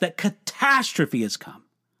express that catastrophe has come.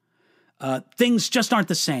 Things just aren't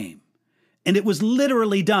the same. And it was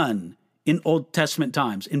literally done in Old Testament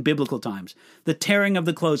times, in biblical times, the tearing of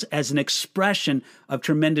the clothes as an expression of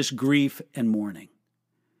tremendous grief and mourning.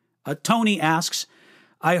 Tony asks,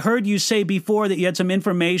 I heard you say before that you had some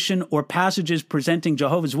information or passages presenting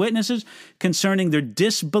Jehovah's Witnesses concerning their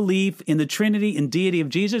disbelief in the Trinity and deity of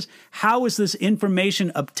Jesus. How is this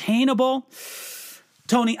information obtainable?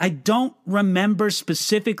 Tony, I don't remember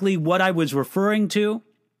specifically what I was referring to.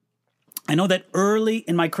 I know that early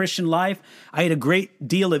in my Christian life, I had a great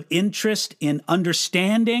deal of interest in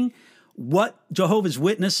understanding what Jehovah's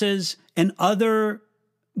Witnesses and other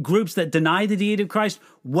groups that deny the deity of Christ,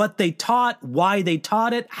 what they taught, why they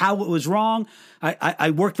taught it, how it was wrong.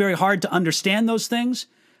 I worked very hard to understand those things.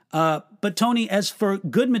 But Tony, as for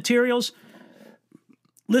good materials,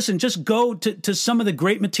 listen, just go to some of the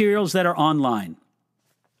great materials that are online.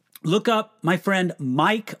 Look up my friend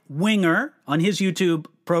Mike Winger on his YouTube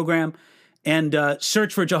program and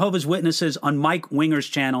search for Jehovah's Witnesses on Mike Winger's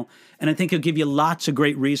channel. And I think he'll give you lots of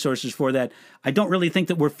great resources for that. I don't really think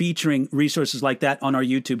that we're featuring resources like that on our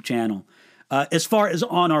YouTube channel. As far as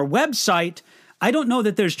on our website, I don't know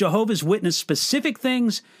that there's Jehovah's Witness specific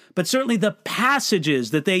things, but certainly the passages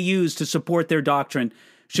that they use to support their doctrine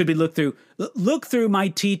should be looked through. Look through my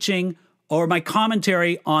teaching or my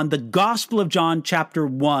commentary on the Gospel of John, chapter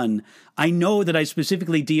 1. I know that I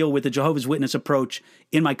specifically deal with the Jehovah's Witness approach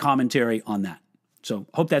in my commentary on that. So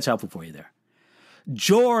hope that's helpful for you there.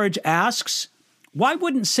 George asks, why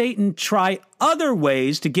wouldn't Satan try other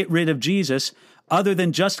ways to get rid of Jesus other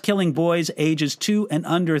than just killing boys ages 2 and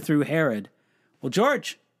under through Herod? Well,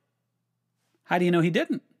 George, how do you know he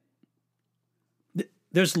didn't?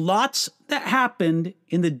 There's lots that happened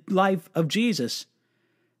in the life of Jesus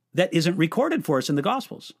that isn't recorded for us in the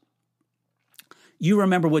Gospels. You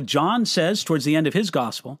remember what John says towards the end of his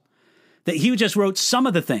Gospel, that he just wrote some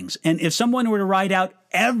of the things. And if someone were to write out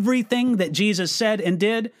everything that Jesus said and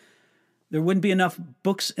did, there wouldn't be enough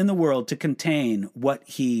books in the world to contain what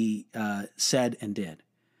he said and did.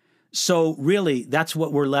 So really, that's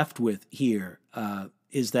what we're left with here,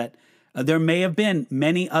 is that there may have been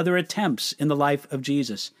many other attempts in the life of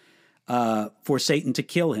Jesus for Satan to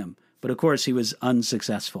kill him. But of course, he was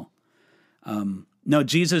unsuccessful. No,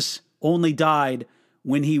 Jesus only died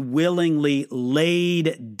when he willingly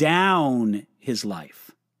laid down his life.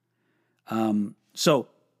 So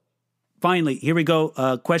finally, here we go.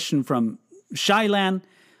 A question from Shailan,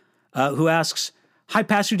 who asks, "Hi,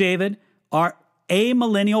 Pastor David. Our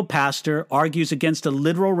amillennial pastor argues against a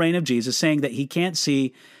literal reign of Jesus, saying that he can't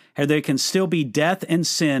see how there can still be death and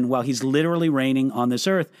sin while he's literally reigning on this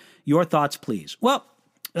earth. Your thoughts, please." Well,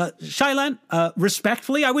 Shailan,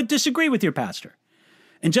 respectfully, I would disagree with your pastor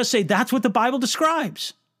and just say that's what the Bible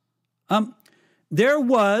describes. There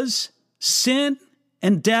was sin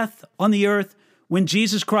and death on the earth when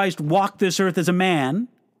Jesus Christ walked this earth as a man.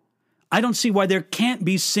 I don't see why there can't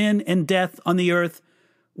be sin and death on the earth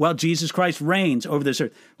while Jesus Christ reigns over this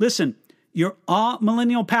earth. Listen, your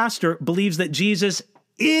millennial pastor believes that Jesus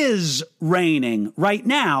is reigning right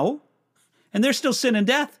now, and there's still sin and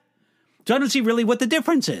death. So I don't see really what the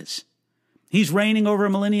difference is. He's reigning over a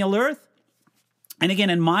millennial earth. And again,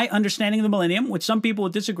 in my understanding of the millennium, which some people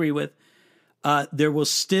would disagree with, there will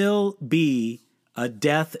still be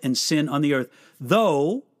death and sin on the earth,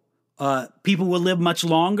 though people will live much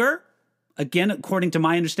longer, again, according to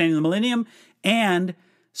my understanding of the millennium, and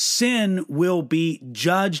sin will be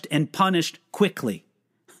judged and punished quickly.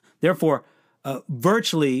 Therefore,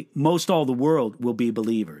 virtually most all the world will be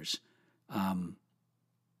believers,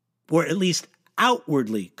 or at least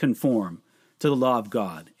outwardly conform to the law of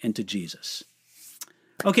God and to Jesus.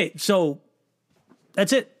 Okay, so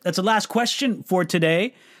that's it. That's the last question for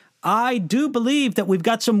today. I do believe that we've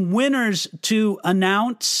got some winners to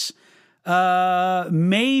announce.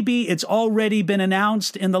 Maybe it's already been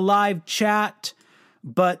announced in the live chat,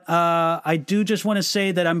 but I do just want to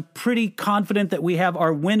say that I'm pretty confident that we have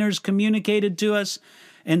our winners communicated to us.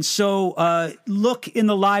 And so look in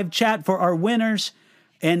the live chat for our winners.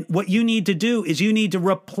 And what you need to do is you need to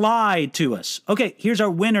reply to us. Okay, here's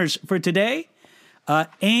our winners for today.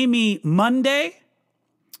 Amy Monday,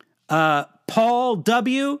 Paul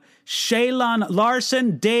W., Shailan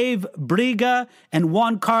Larson, Dave Briga, and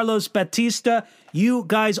Juan Carlos Batista. You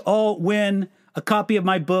guys all win a copy of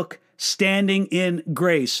my book, Standing in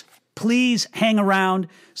Grace. Please hang around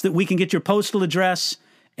so that we can get your postal address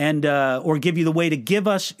and or give you the way to give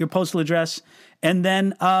us your postal address. And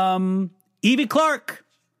then Evie Clark,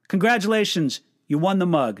 congratulations, you won the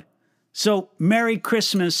mug. So Merry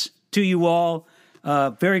Christmas to you all.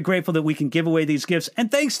 Very grateful that we can give away these gifts.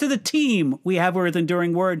 And thanks to the team we have with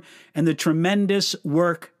Enduring Word and the tremendous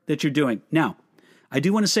work that you're doing. Now, I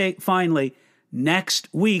do want to say, finally, next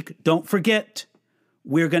week, don't forget,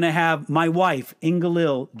 we're going to have my wife, Inga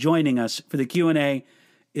Lil, joining us for the Q&A.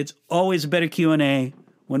 It's always a better Q&A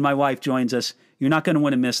when my wife joins us. You're not going to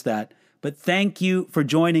want to miss that. But thank you for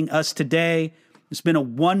joining us today. It's been a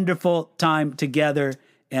wonderful time together,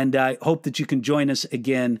 and I hope that you can join us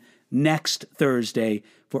again next Thursday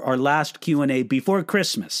for our last Q&A before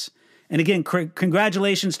Christmas. And again,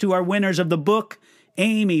 congratulations to our winners of the book,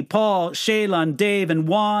 Amy, Paul, Shailan, Dave, and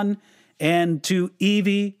Juan, and to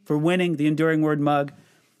Evie for winning the Enduring Word mug.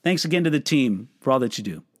 Thanks again to the team for all that you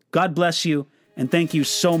do. God bless you, and thank you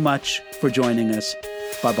so much for joining us.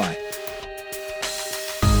 Bye-bye.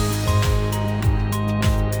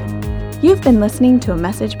 You've been listening to a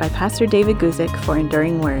message by Pastor David Guzik for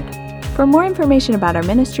Enduring Word. For more information about our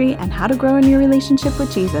ministry and how to grow in your relationship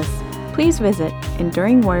with Jesus, please visit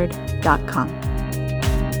enduringword.com.